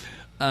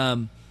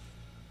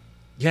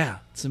 Yeah,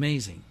 it's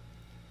amazing.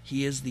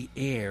 He is the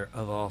heir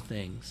of all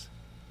things.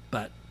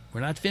 But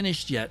we're not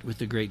finished yet with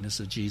the greatness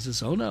of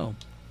Jesus. Oh, no.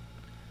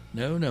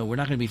 No, we're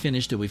not going to be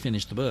finished till we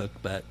finish the book.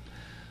 But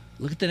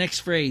look at the next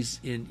phrase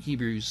in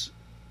Hebrews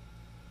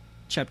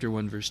chapter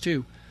 1, verse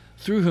 2.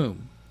 Through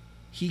whom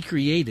he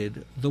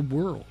created the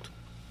world.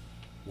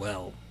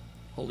 Well,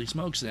 holy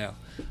smokes now.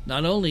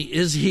 Not only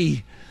is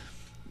he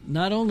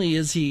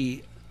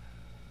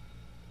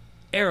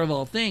heir of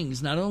all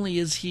things, not only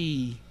is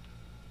he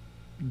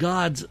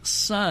God's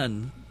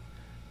son,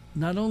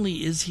 not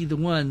only is he the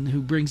one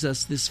who brings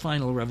us this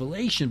final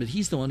revelation, but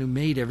he's the one who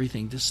made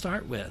everything to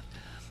start with.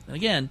 And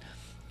again,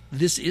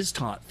 this is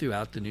taught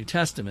throughout the New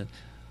Testament.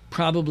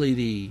 Probably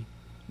the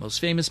most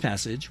famous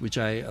passage, which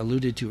I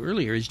alluded to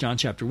earlier, is John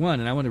chapter 1,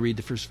 and I want to read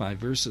the first 5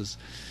 verses.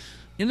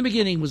 In the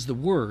beginning was the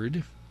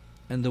Word,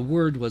 and the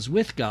Word was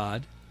with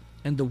God,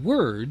 and the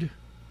Word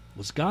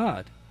was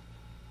God.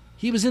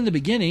 He was in the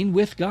beginning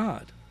with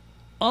God.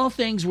 All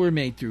things were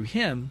made through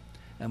him,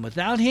 and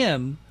without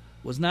him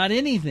was not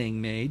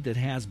anything made that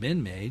has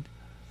been made.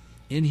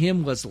 In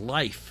him was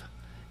life,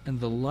 and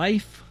the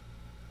life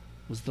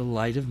was the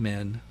light of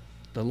men.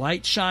 The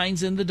light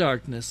shines in the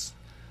darkness,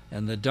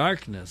 and the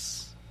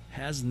darkness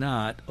has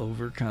not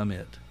overcome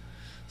it.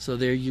 So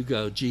there you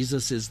go.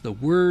 Jesus is the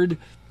Word.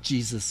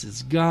 Jesus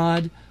is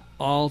God.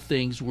 All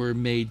things were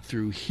made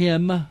through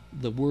him,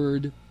 the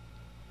Word.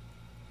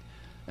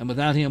 And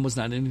without him was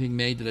not anything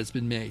made that has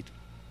been made.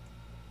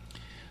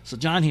 So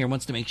John here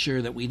wants to make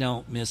sure that we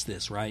don't miss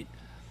this, right?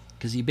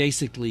 Because he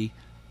basically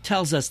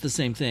tells us the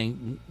same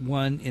thing,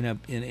 one in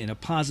a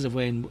positive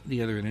way and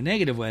the other in a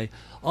negative way.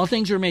 All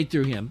things were made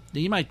through him.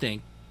 Now you might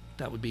think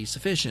that would be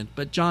sufficient,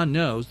 but John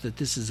knows that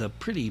this is a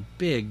pretty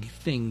big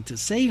thing to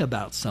say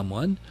about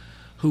someone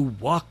who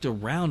walked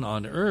around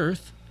on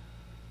earth,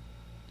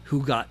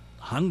 who got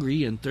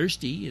hungry and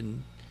thirsty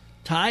and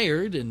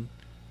tired and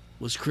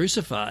was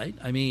crucified.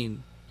 I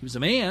mean, he was a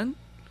man,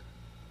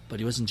 but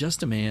he wasn't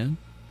just a man.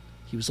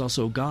 He was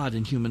also God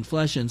in human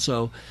flesh, and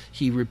so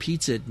he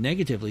repeats it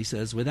negatively,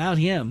 says, without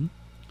him.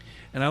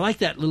 And I like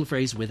that little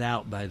phrase,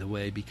 without, by the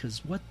way,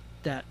 because what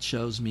that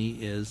shows me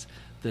is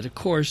that, of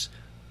course,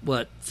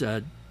 what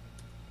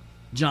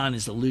John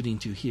is alluding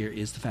to here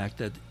is the fact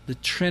that the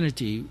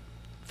Trinity,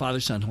 Father,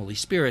 Son, Holy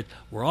Spirit,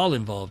 were all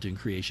involved in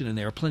creation, and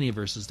there are plenty of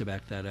verses to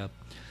back that up.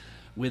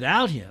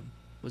 Without him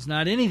was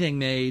not anything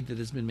made that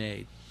has been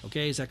made.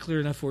 Okay, is that clear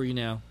enough for you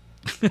now?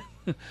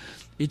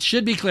 It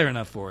should be clear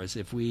enough for us.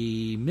 If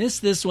we miss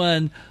this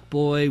one,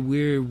 boy,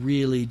 we're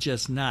really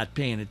just not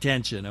paying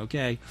attention,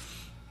 okay?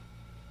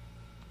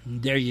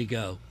 There you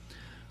go.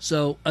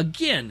 So,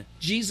 again,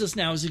 Jesus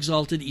now is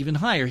exalted even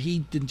higher. He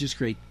didn't just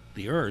create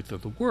the earth or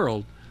the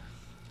world.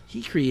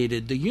 He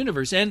created the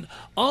universe. And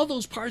all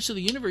those parts of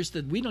the universe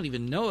that we don't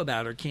even know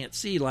about or can't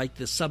see, like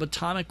the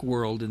subatomic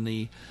world and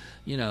the,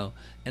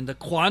 and the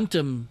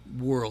quantum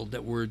world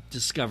that we're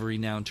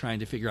discovering now and trying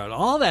to figure out.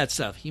 All that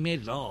stuff, he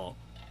made it all.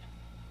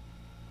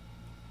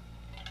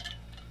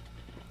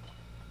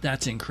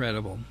 That's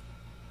incredible.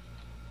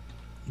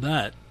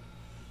 But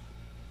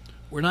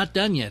we're not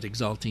done yet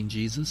exalting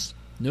Jesus.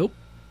 Nope.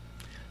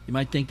 You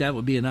might think that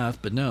would be enough,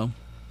 but no.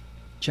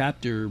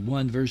 Chapter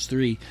 1, verse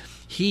 3.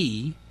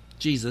 He,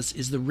 Jesus,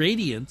 is the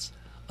radiance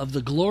of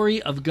the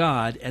glory of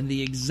God and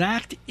the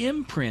exact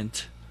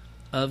imprint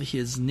of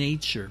his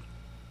nature.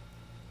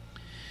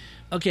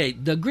 Okay,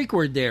 the Greek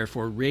word there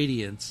for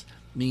radiance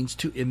means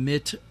to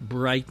emit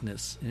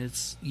brightness, and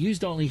it's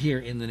used only here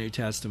in the New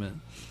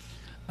Testament.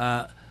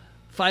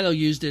 Philo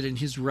used it in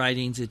his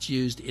writings. It's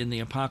used in the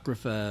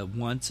Apocrypha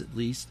once at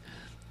least.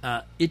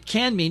 It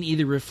can mean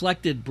either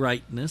reflected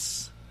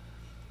brightness,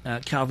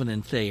 Calvin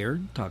and Thayer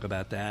talk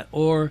about that,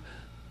 or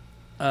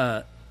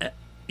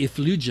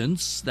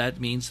effulgence,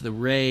 that means the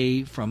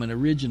ray from an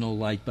original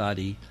light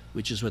body,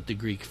 which is what the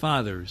Greek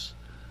fathers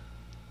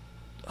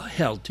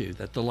held to,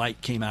 that the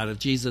light came out of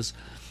Jesus.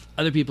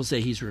 Other people say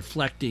he's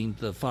reflecting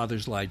the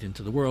Father's light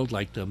into the world,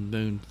 like the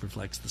moon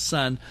reflects the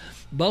sun.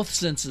 Both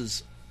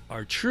senses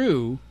are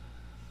true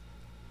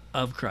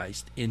of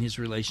Christ in his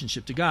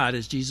relationship to God,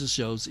 as Jesus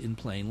shows in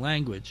plain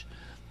language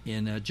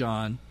in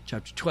John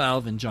chapter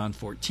 12 and John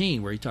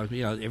 14, where he talks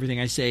about, everything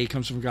I say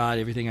comes from God,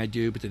 everything I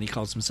do, but then he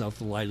calls himself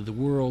the light of the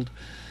world.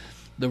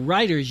 The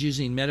writer is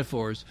using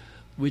metaphors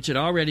which had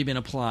already been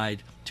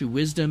applied to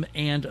wisdom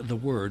and the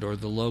word, or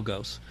the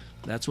logos.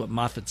 That's what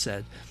Moffat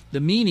said. The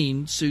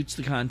meaning suits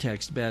the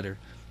context better.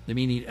 The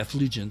meaning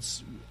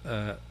effulgence,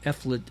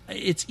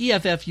 it's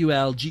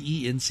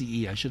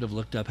E-F-F-U-L-G-E-N-C-E. I should have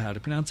looked up how to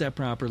pronounce that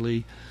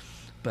properly,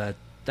 but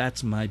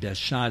that's my best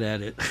shot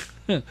at it.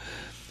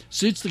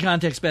 Suits the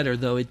context better,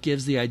 though it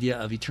gives the idea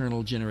of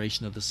eternal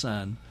generation of the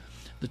Son.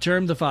 The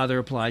term the Father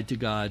applied to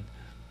God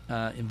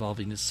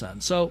involving his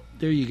son. So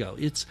there you go.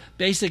 It's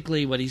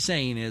basically what he's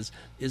saying is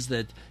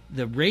that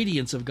the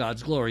radiance of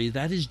God's glory,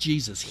 that is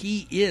Jesus.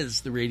 He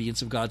is the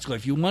radiance of God's glory.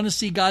 If you want to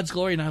see God's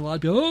glory, and a lot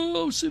of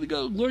people, see the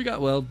glory of God,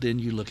 well, then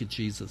you look at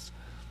Jesus.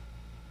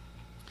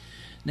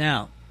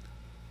 Now,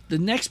 the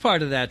next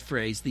part of that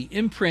phrase, the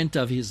imprint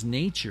of his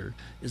nature,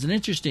 is an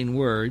interesting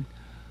word,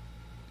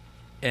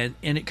 and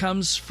it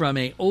comes from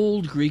an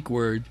old Greek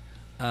word,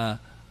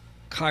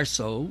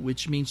 karso,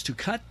 which means to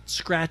cut,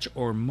 scratch,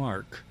 or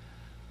mark.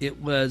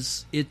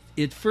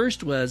 It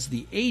first was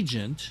the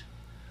agent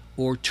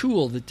or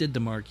tool that did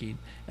the marking,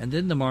 and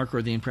then the mark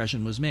or the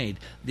impression was made.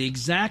 The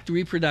exact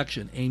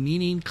reproduction, a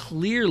meaning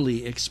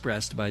clearly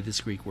expressed by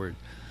this Greek word.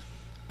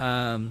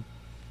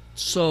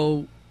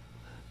 So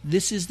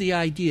this is the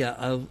idea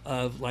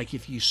of like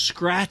if you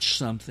scratch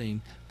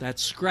something, that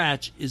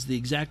scratch is the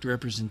exact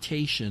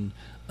representation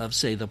of,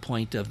 say, the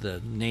point of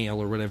the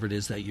nail or whatever it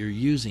is that you're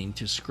using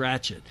to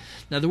scratch it.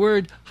 Now, the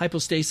word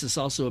hypostasis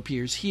also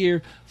appears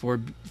here for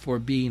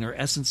being or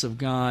essence of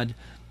God,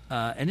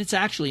 and it's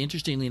actually,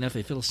 interestingly enough,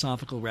 a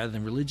philosophical rather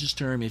than religious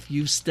term. If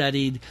you've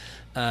studied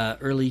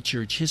early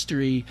church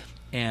history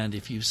and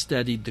if you've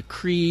studied the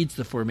creeds,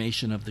 the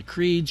formation of the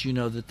creeds, you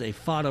know that they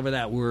fought over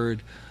that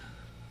word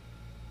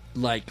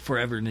like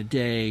forever and a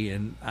day,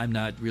 and I'm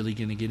not really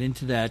going to get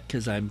into that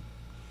because I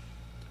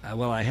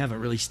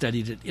haven't really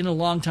studied it in a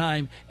long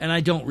time, and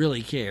I don't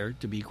really care,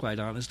 to be quite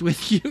honest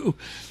with you.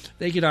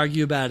 They could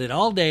argue about it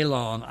all day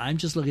long. I'm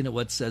just looking at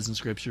what it says in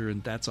Scripture,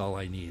 and that's all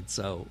I need.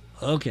 So,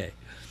 okay.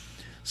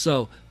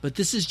 But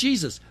this is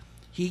Jesus.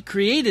 He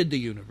created the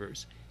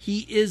universe.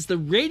 He is the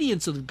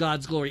radiance of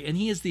God's glory, and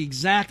he is the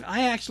exact,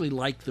 I actually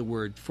like the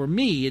word. For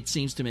me, it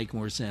seems to make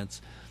more sense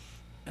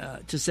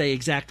to say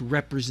exact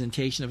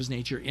representation of his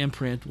nature,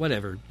 imprint,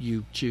 whatever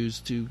you choose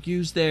to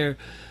use there.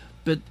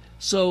 But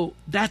so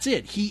that's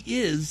it. He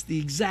is the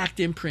exact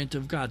imprint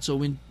of God. So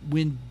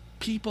when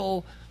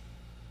people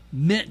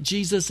met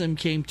Jesus and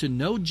came to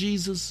know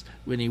Jesus,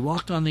 when he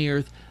walked on the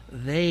earth,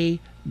 they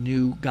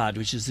knew God,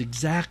 which is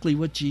exactly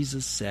what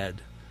Jesus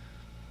said.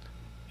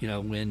 You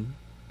know, when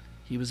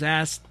he was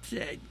asked,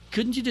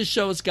 couldn't you just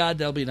show us God?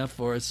 That'll be enough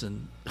for us.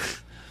 And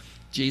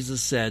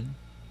Jesus said,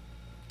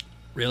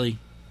 really?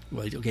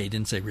 Well, okay, he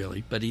didn't say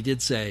really, but he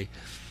did say,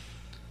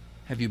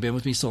 have you been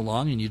with me so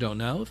long and you don't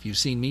know? If you've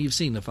seen me, you've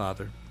seen the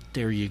Father.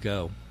 There you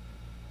go.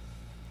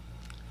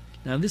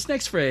 Now, this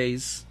next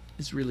phrase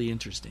is really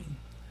interesting.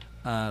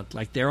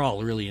 Like, they're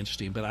all really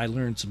interesting, but I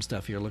learned some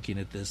stuff here looking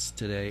at this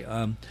today.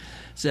 It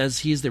says,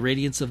 he is the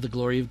radiance of the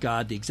glory of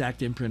God, the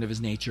exact imprint of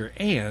his nature,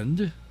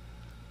 and,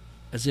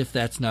 as if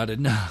that's not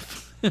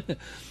enough,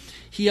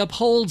 he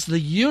upholds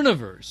the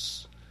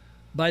universe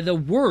by the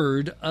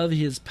word of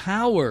his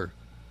power.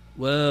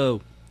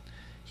 Whoa.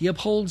 He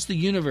upholds the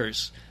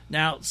universe.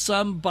 Now,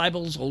 some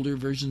Bibles, older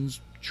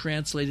versions,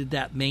 translated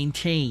that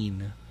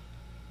maintain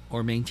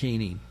or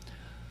maintaining.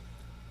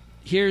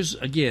 Here's,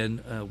 again,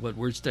 what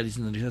Word Studies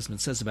in the New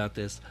Testament says about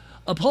this.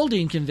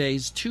 Upholding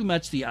conveys too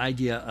much the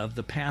idea of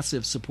the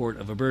passive support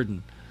of a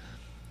burden.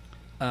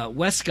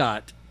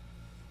 Westcott,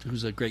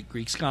 who's a great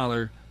Greek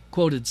scholar,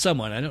 quoted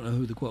someone, I don't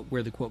know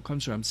where the quote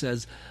comes from,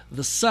 says,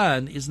 the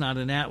sun is not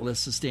an atlas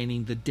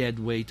sustaining the dead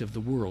weight of the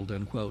world,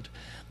 unquote.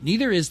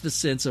 Neither is the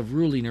sense of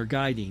ruling or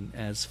guiding,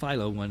 as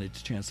Philo wanted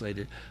to translate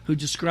it, who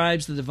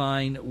describes the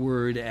divine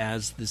word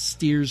as the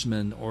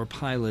steersman or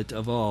pilot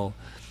of all.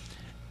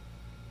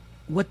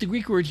 What the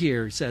Greek word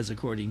here says,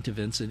 according to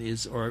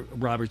Vincent or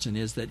Robertson,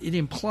 is that it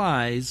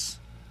implies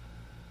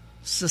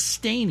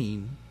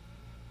sustaining,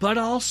 but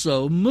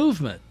also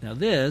movement. Now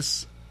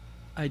this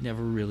I'd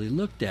never really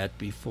looked at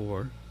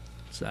before,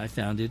 so I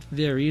found it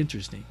very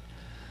interesting.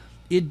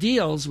 It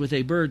deals with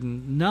a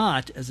burden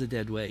not as a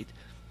dead weight,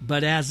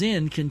 but as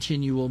in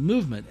continual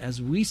movement.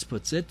 As Weiss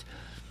puts it,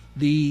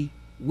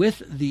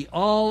 with the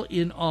all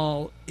in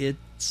all,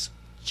 its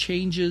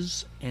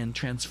changes and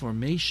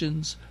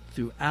transformations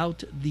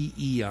throughout the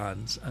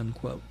eons,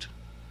 unquote.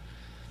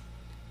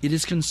 It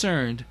is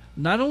concerned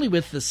not only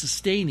with the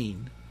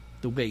sustaining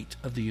the weight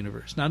of the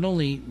universe, not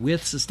only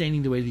with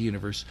sustaining the weight of the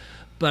universe,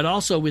 but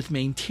also with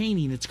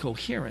maintaining its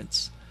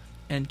coherence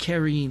and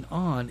carrying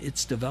on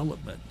its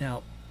development.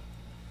 Now,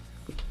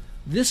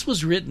 this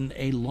was written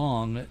a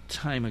long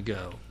time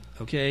ago,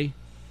 okay?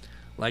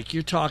 Like,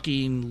 you're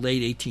talking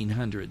late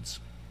 1800s.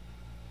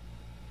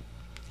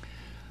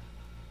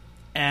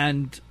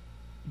 And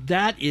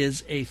that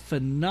is a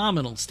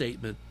phenomenal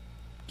statement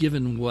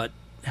given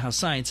how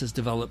science has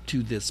developed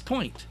to this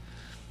point,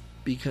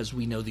 because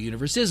we know the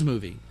universe is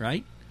moving,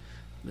 right?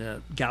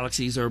 The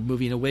galaxies are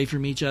moving away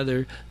from each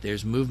other.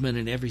 There's movement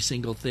in every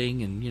single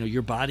thing, and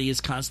your body is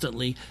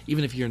constantly,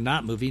 even if you're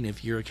not moving,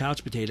 if you're a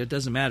couch potato, it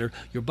doesn't matter.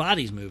 Your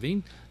body's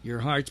moving, your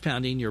heart's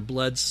pounding, your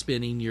blood's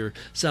spinning, your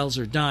cells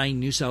are dying,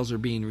 new cells are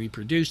being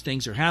reproduced,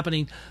 things are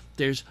happening.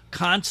 There's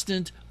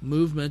constant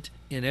movement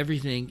in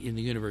everything in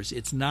the universe.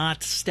 It's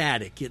not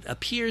static. It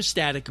appears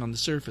static on the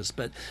surface,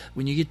 but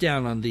when you get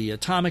down on the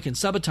atomic and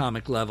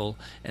subatomic level,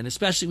 and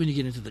especially when you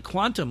get into the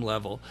quantum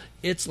level,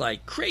 it's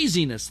like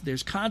craziness.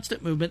 There's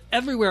constant movement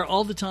everywhere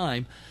all the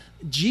time.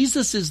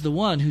 Jesus is the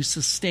one who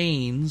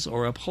sustains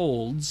or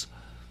upholds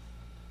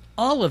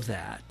all of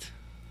that.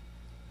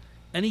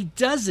 And he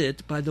does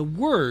it by the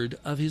word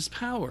of his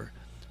power.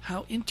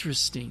 How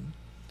interesting.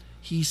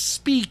 He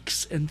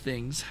speaks and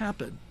things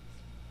happen.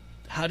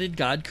 How did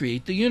God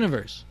create the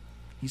universe?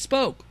 He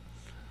spoke.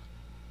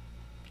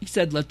 He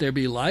said, let there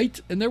be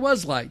light, and there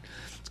was light.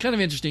 It's kind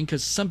of interesting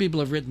because some people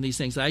have written these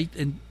things.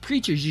 And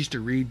preachers used to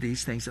read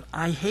these things, and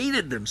I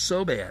hated them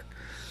so bad.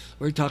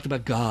 Where he talked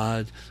about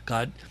God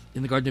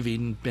in the Garden of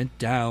Eden bent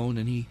down,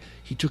 and he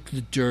took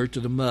the dirt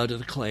or the mud or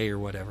the clay or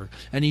whatever,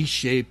 and he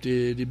shaped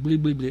it, and blah,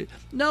 blah, blah.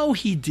 No,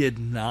 he did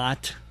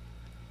not.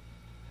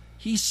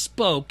 He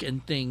spoke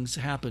and things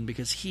happened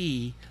because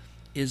he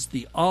is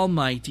the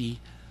almighty,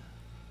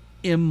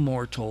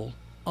 immortal,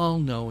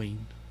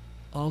 all-knowing,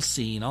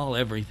 all-seeing,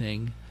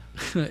 all-everything,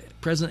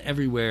 present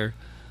everywhere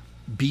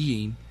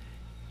being.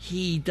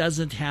 He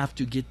doesn't have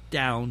to get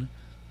down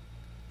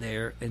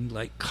there and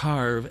like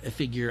carve a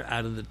figure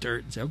out of the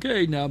dirt and say,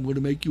 okay, now I'm going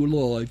to make you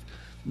alive.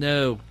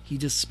 No, he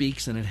just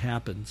speaks and it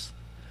happens.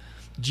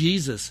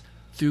 Jesus,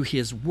 through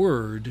his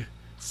word,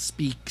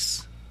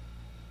 speaks.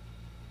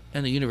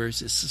 And the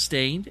universe is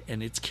sustained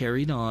and it's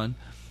carried on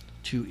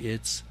to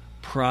its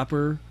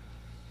proper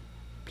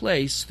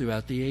place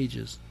throughout the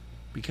ages.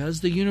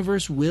 Because the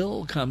universe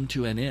will come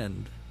to an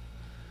end.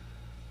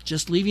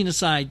 Just leaving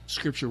aside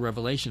scripture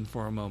revelation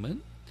for a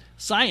moment,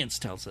 science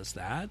tells us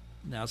that.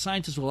 Now,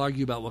 scientists will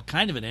argue about what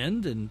kind of an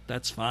end, and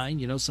that's fine.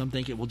 You know, some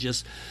think it will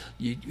just,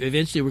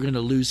 eventually we're going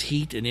to lose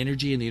heat and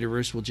energy, and the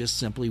universe will just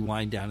simply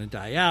wind down and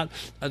die out.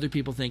 Other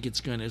people think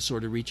it's going to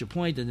sort of reach a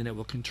point, and then it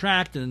will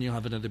contract, and then you'll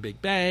have another big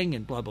bang,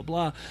 and blah, blah,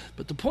 blah.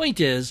 But the point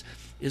is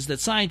that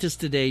scientists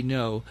today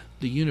know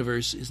the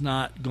universe is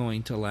not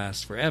going to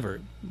last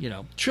forever. You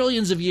know,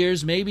 trillions of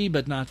years maybe,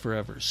 but not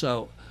forever.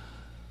 So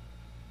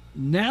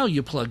now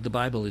you plug the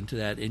Bible into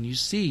that and you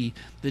see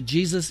that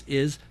Jesus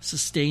is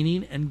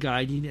sustaining and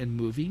guiding and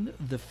moving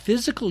the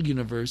physical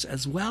universe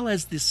as well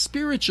as the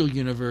spiritual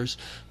universe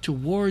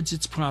towards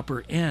its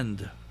proper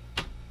end.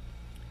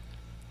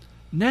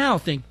 Now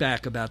think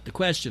back about the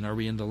question, are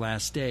we in the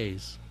last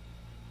days?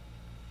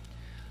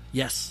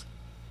 Yes,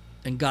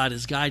 and God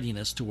is guiding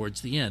us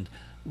towards the end.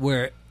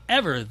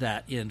 Wherever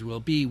that end will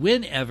be,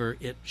 whenever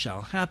it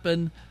shall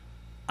happen,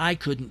 I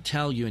couldn't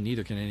tell you, and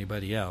neither can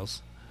anybody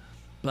else,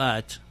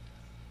 but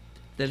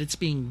that it's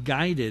being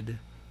guided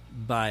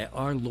by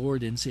our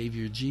Lord and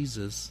Savior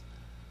Jesus,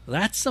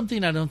 that's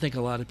something I don't think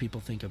a lot of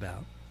people think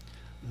about.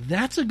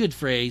 That's a good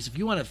phrase. If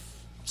you want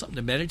something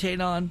to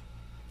meditate on,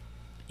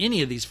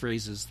 any of these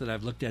phrases that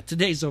I've looked at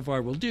today so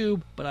far will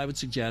do, but I would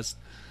suggest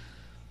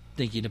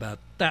thinking about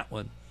that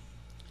one.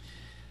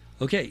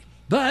 Okay,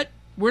 but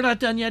we're not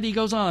done yet. He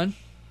goes on,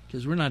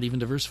 because we're not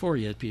even to verse 4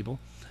 yet, people.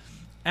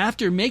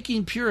 After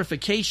making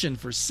purification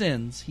for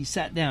sins, he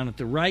sat down at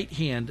the right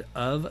hand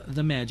of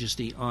the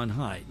Majesty on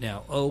high.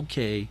 Now,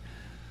 okay,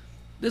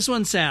 this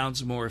one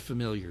sounds more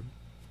familiar.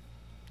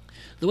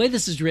 The way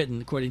this is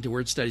written, according to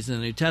word studies in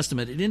the New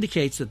Testament, it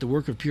indicates that the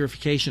work of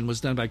purification was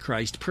done by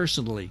Christ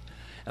personally.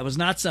 It was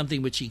not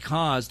something which he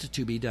caused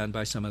to be done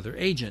by some other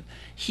agent.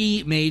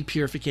 He made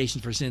purification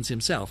for sins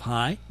himself.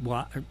 How?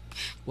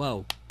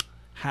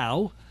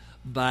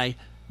 By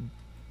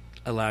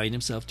allowing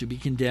himself to be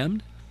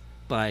condemned.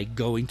 By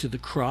going to the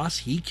cross.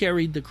 He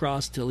carried the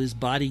cross till his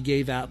body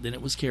gave out, then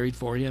it was carried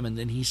for him, and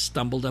then he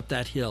stumbled up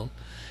that hill,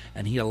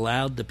 and he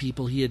allowed the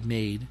people he had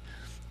made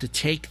to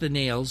take the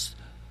nails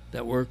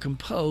that were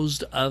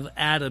composed of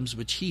atoms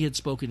which he had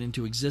spoken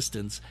into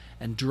existence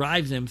and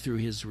drive them through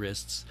his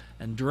wrists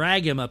and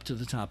drag him up to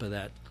the top of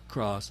that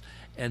cross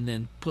and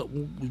then put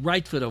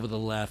right foot over the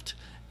left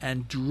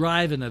and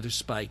drive another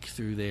spike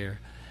through there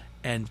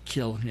and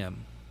kill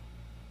him.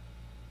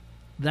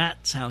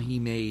 That's how he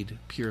made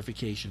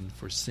purification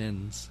for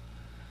sins.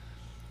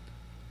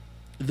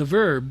 The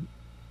verb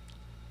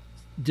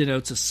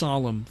denotes a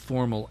solemn,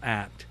 formal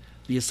act,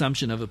 the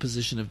assumption of a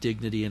position of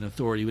dignity and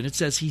authority. When it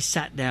says he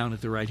sat down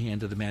at the right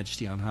hand of the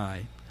Majesty on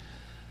high,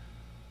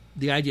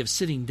 the idea of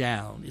sitting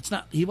down,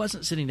 he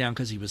wasn't sitting down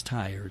because he was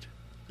tired.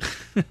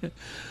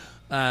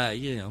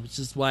 It's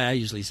just why I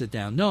usually sit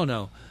down.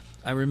 No.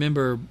 I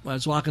remember I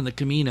was walking the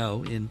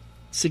Camino in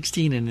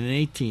 16 and in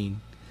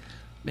 18.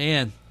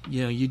 Man,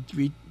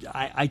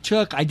 I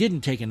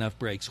didn't take enough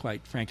breaks,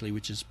 quite frankly,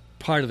 which is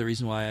part of the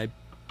reason why I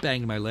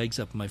banged my legs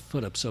up and my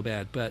foot up so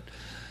bad. But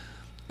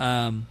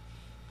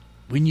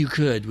when you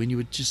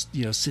would just,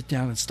 sit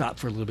down and stop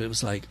for a little bit, it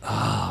was like,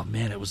 oh,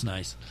 man, it was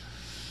nice.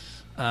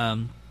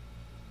 No,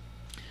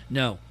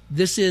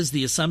 this is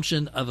the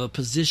assumption of a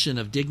position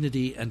of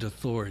dignity and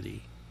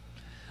authority.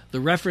 The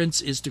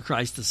reference is to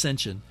Christ's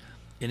ascension.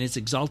 In its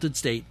exalted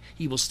state,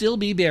 he will still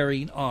be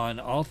bearing on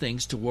all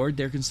things toward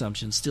their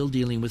consumption, still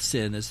dealing with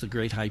sin as the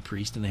great high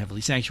priest in the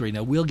heavenly sanctuary.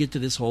 Now, we'll get to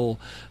this whole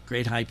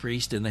great high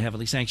priest in the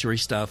heavenly sanctuary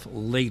stuff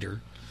later.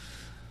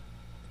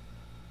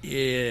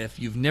 If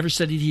you've never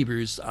studied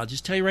Hebrews, I'll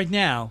just tell you right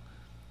now,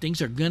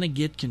 things are going to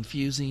get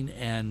confusing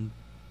and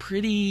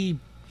pretty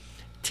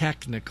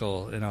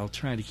technical, and I'll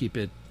try to keep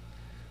it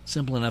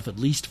simple enough, at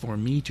least for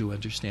me, to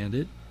understand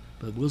it.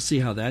 But we'll see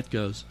how that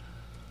goes.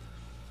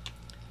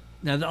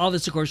 Now, all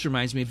this, of course,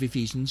 reminds me of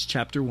Ephesians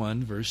chapter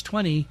 1, verse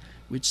 20,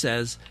 which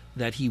says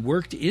that he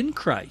worked in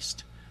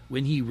Christ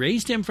when he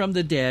raised him from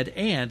the dead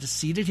and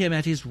seated him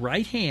at his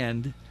right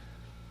hand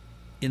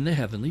in the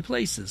heavenly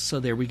places. So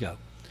there we go.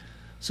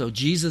 So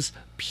Jesus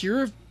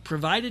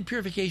provided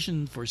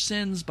purification for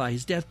sins by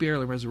his death,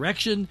 burial, and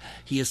resurrection.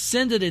 He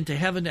ascended into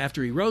heaven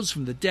after he rose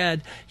from the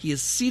dead. He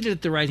is seated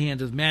at the right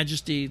hand of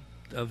Majesty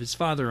of his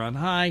Father on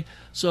high.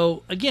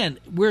 So again,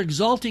 we're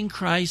exalting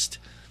Christ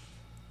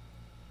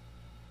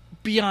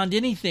beyond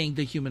anything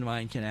the human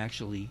mind can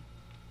actually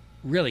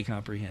really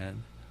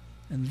comprehend.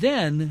 And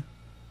then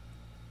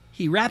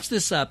he wraps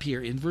this up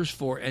here in verse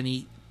 4, and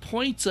he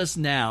points us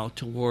now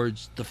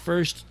towards the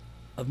first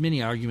of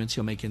many arguments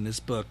he'll make in this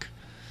book.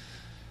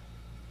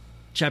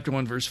 Chapter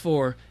 1, verse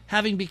 4,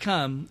 having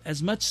become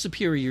as much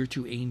superior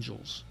to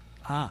angels.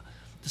 The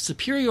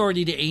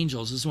superiority to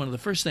angels is one of the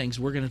first things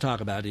we're going to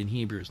talk about in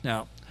Hebrews.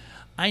 Now,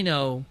 I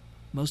know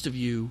most of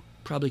you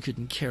probably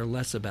couldn't care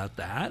less about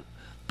that,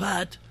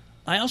 but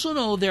I also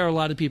know there are a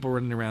lot of people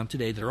running around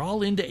today that are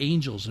all into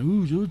angels.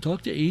 Ooh,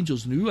 talk to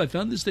angels. And, ooh, I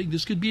found this thing.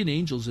 This could be an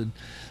angels. And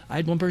I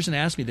had one person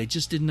ask me, they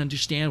just didn't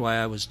understand why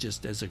I was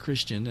just, as a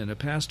Christian and a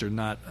pastor,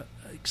 not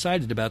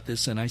excited about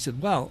this. And I said,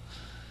 well,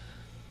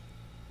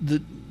 I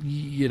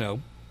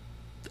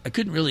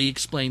couldn't really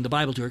explain the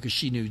Bible to her because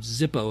she knew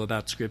zippo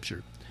about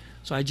Scripture.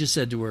 So I just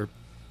said to her,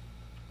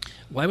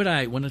 why would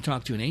I want to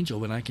talk to an angel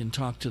when I can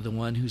talk to the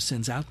one who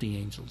sends out the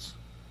angels?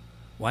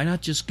 Why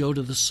not just go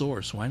to the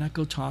source? Why not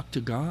go talk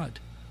to God?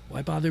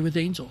 Why bother with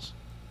angels?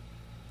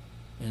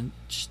 And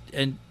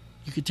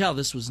you could tell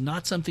this was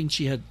not something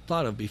she had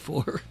thought of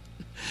before.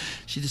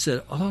 She just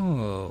said,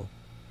 oh.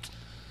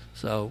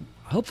 So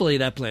hopefully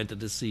that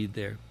planted a seed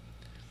there.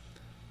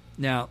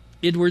 Now,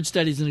 in Word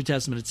Studies in the New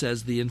Testament, it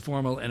says the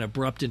informal and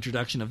abrupt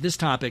introduction of this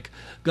topic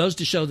goes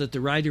to show that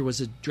the writer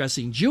was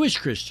addressing Jewish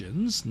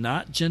Christians,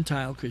 not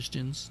Gentile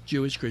Christians,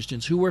 Jewish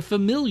Christians, who were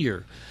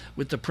familiar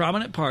with the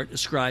prominent part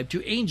ascribed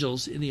to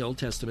angels in the Old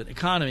Testament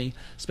economy,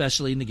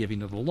 especially in the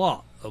giving of the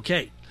law.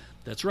 Okay,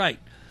 that's right.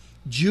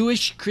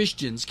 Jewish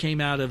Christians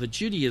came out of a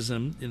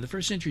Judaism, in the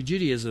first century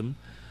Judaism,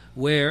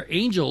 where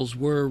angels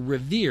were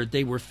revered.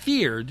 They were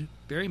feared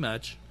very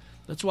much.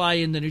 That's why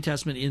in the New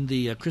Testament, in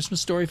the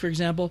Christmas story, for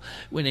example,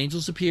 when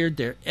angels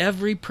appeared,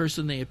 every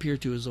person they appear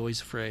to is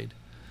always afraid.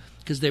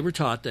 Because they were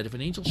taught that if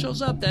an angel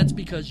shows up, that's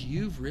because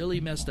you've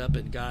really messed up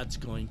and God's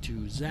going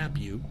to zap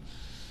you.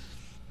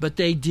 But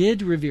they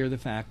did revere the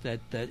fact that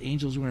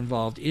angels were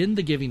involved in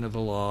the giving of the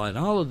law and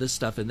all of this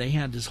stuff, and they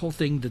had this whole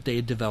thing that they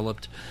had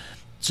developed.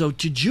 So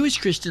to Jewish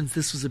Christians,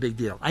 this was a big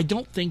deal. I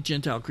don't think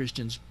Gentile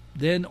Christians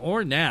then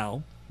or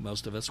now,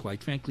 most of us,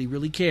 quite frankly,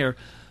 really care,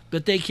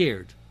 but they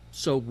cared.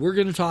 So we're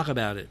going to talk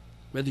about it,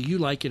 whether you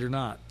like it or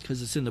not,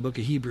 because it's in the book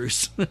of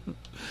Hebrews,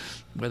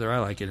 whether I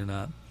like it or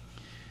not.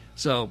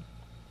 So,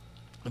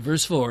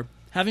 verse 4,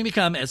 having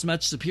become as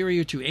much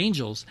superior to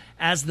angels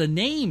as the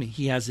name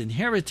he has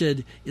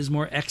inherited is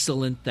more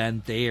excellent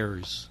than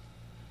theirs.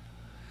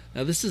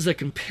 Now, this is a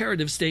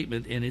comparative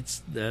statement, and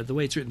it's the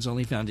way it's written is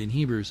only found in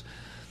Hebrews,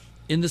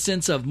 in the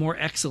sense of more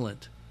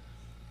excellent.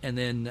 And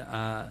then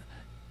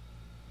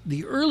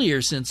the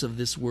earlier sense of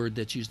this word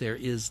that's used there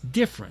is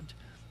different.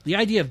 The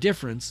idea of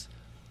difference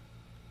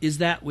is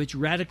that which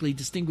radically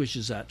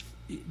distinguishes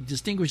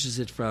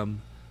it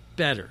from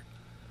better.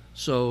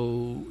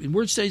 So in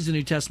Word Studies in the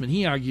New Testament,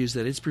 he argues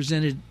that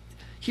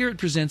it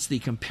presents the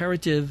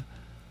comparative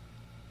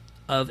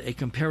of a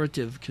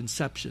comparative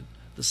conception.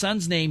 The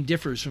Son's name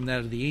differs from that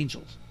of the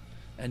angels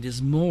and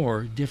is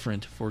more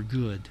different for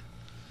good.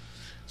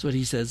 That's what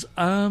he says.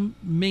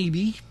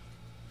 Maybe.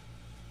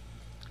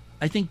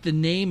 I think the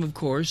name, of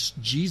course,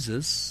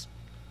 Jesus,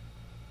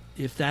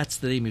 if that's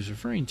the name he's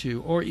referring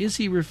to, or is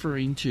he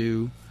referring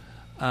to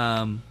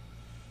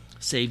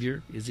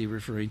Savior? Is he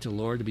referring to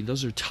Lord? I mean,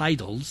 those are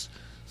titles,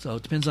 so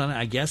it depends on,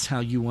 I guess, how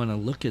you want to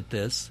look at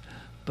this.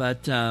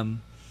 But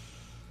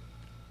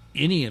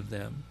any of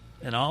them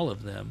and all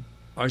of them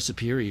are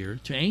superior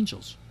to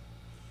angels.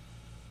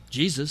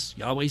 Jesus,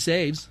 Yahweh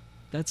saves,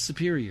 that's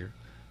superior.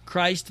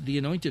 Christ, the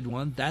Anointed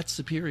One, that's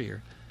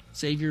superior.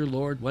 Savior,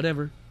 Lord,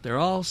 whatever, they're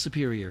all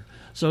superior.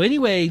 So any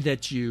way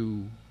that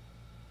you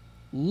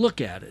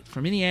look at it,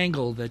 from any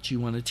angle that you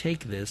want to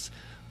take this,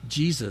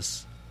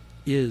 Jesus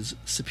is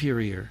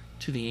superior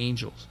to the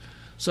angels.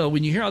 So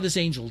when you hear all this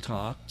angel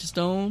talk, just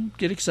don't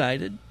get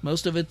excited.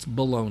 Most of it's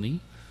baloney.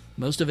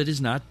 Most of it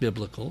is not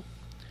biblical.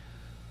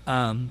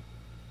 And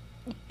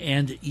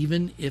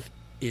even if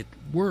it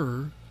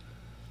were,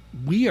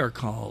 we are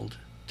called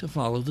to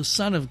follow the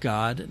Son of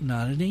God,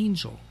 not an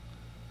angel.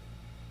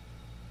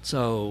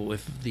 So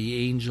if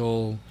the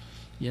angel,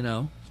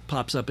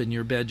 pops up in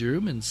your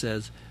bedroom and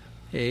says,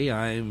 hey,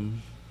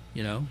 I'm,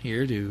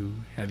 here to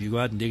have you go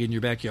out and dig in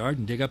your backyard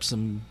and dig up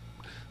some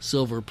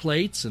silver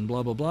plates and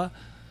blah, blah, blah,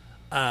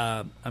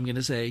 I'm going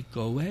to say,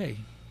 go away.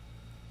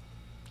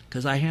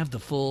 Because I have the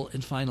full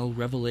and final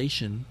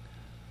revelation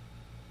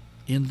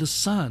in the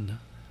Son.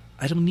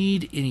 I don't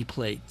need any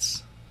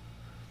plates.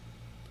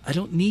 I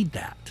don't need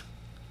that.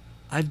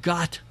 I've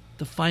got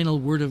the final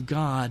Word of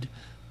God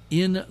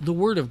in the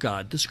Word of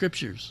God, the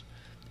Scriptures,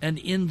 and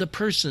in the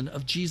person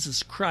of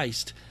Jesus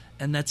Christ.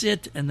 And that's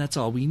it, and that's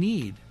all we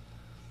need.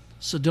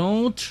 So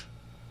don't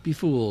be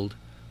fooled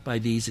by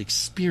these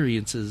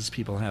experiences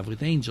people have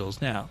with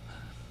angels. Now,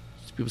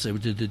 people say,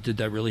 well, did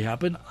that really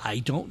happen? I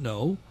don't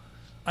know.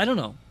 I don't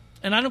know.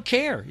 And I don't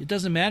care. It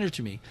doesn't matter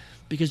to me.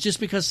 Because just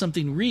because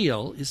something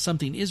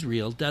is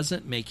real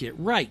doesn't make it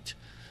right.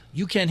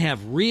 You can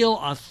have real,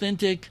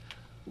 authentic,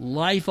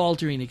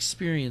 life-altering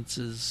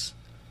experiences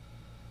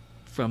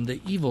from the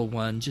evil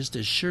one just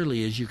as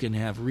surely as you can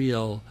have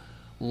real,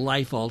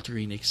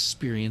 life-altering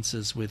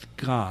experiences with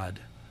God.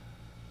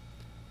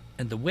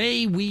 And the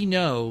way we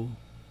know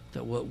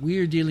that what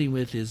we're dealing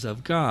with is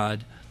of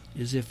God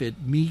is if it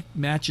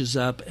matches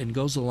up and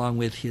goes along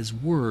with His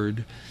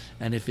Word,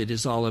 and if it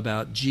is all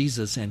about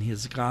Jesus and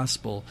His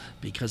gospel.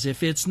 Because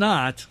if it's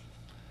not,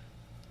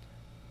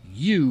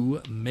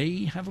 you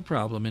may have a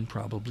problem, and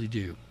probably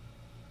do.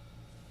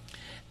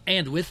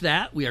 And with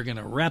that, we are going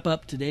to wrap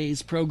up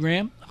today's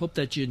program. Hope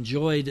that you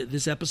enjoyed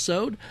this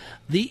episode.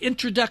 The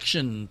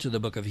introduction to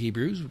the book of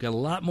Hebrews. We've got a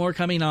lot more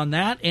coming on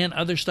that and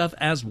other stuff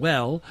as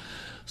well.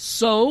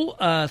 So,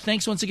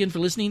 thanks once again for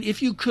listening.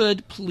 If you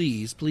could,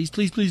 please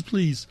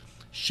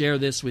share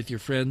this with your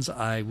friends.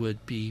 I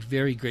would be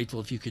very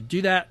grateful if you could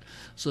do that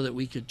so that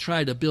we could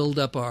try to build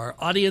up our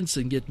audience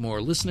and get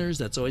more listeners.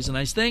 That's always a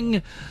nice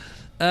thing.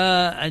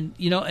 And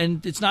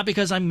it's not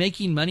because I'm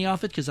making money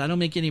off it, because I don't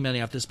make any money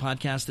off this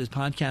podcast. This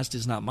podcast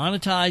is not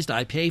monetized.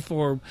 I pay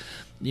for,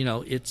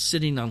 it's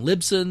sitting on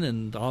Libsyn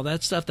and all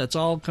that stuff. That's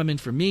all coming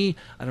from me.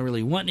 I don't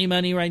really want any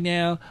money right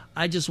now.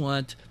 I just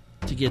want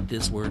to get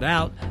this word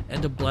out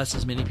and to bless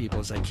as many people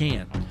as I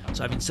can.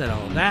 So having said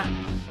all of that,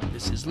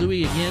 this is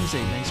Louie again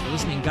saying thanks for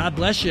listening. God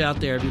bless you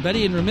out there,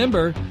 everybody. And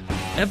remember,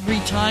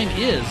 every time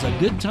is a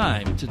good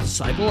time to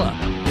disciple up.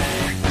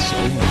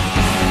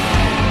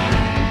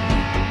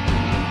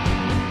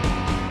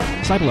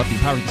 Disciple Up, the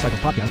Empowering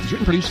Disciples podcast, is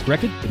written, produced,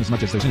 directed, in as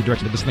much as there's any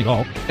direction of this thing at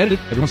all, edited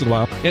every once in a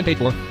while, and paid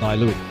for by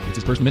Louie. It's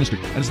his personal ministry,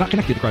 and it's not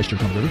connected to Christ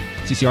Church on the River.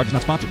 CCR does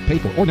not sponsor, pay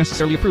for, or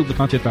necessarily approve the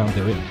content found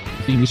therein.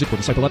 The theme music for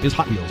Disciple Up is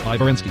Hot Wheels by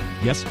Varensky.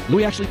 Yes,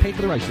 Louie actually paid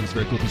for the rights to this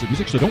very cool piece of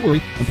music, so don't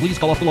worry, and please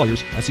call off the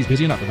lawyers, as he's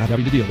busy enough without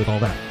having to deal with all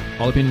that.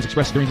 All opinions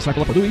expressed during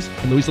Disciple Up are Louie's,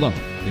 and Louie's alone.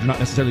 They do not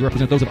necessarily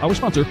represent those of our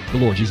sponsor, the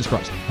Lord Jesus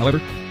Christ. However,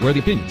 where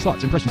the opinions,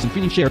 thoughts, impressions, and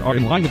feelings shared are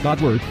in line with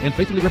God's Word and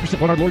faithfully represent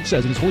what our Lord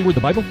says in His holy word,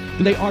 the Bible,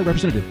 then they are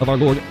representative of our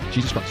Lord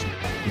Jesus Christ.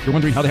 If you're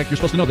wondering how the heck you're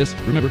supposed to know this,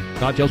 remember,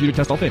 God tells you to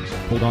test all things.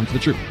 Hold on to the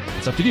truth.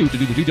 It's up to you to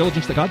do the due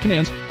diligence that God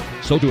commands,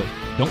 so do it.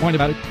 Don't whine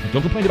about it, and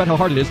don't complain about how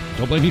hard it is.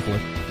 Don't blame me for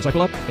it.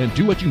 Disciple Up, and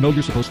do what you know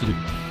you're supposed to do.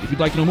 If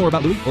you'd like to know more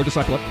about Louie or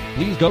Disciple Up,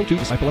 please go to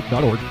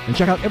discipleup.org and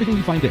check out everything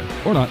you find there.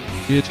 Or not,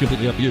 it's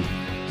completely up to you.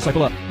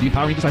 Disciple Up, the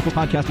Empowering Disciples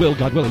podcast will,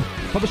 God willing,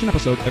 publish an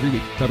episode every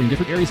week covering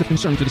different areas of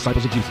concern to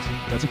disciples of Jesus.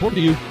 If that's important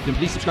to you, then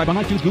please subscribe on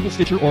iTunes, Google,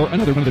 Stitcher, or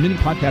another one of the many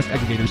podcast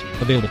aggregators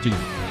available to you.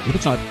 If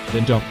it's not,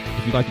 then don't.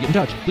 If you'd like to get in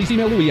touch, please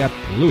email Louie at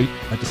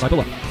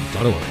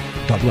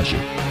louie@discipleup.org. God bless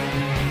you.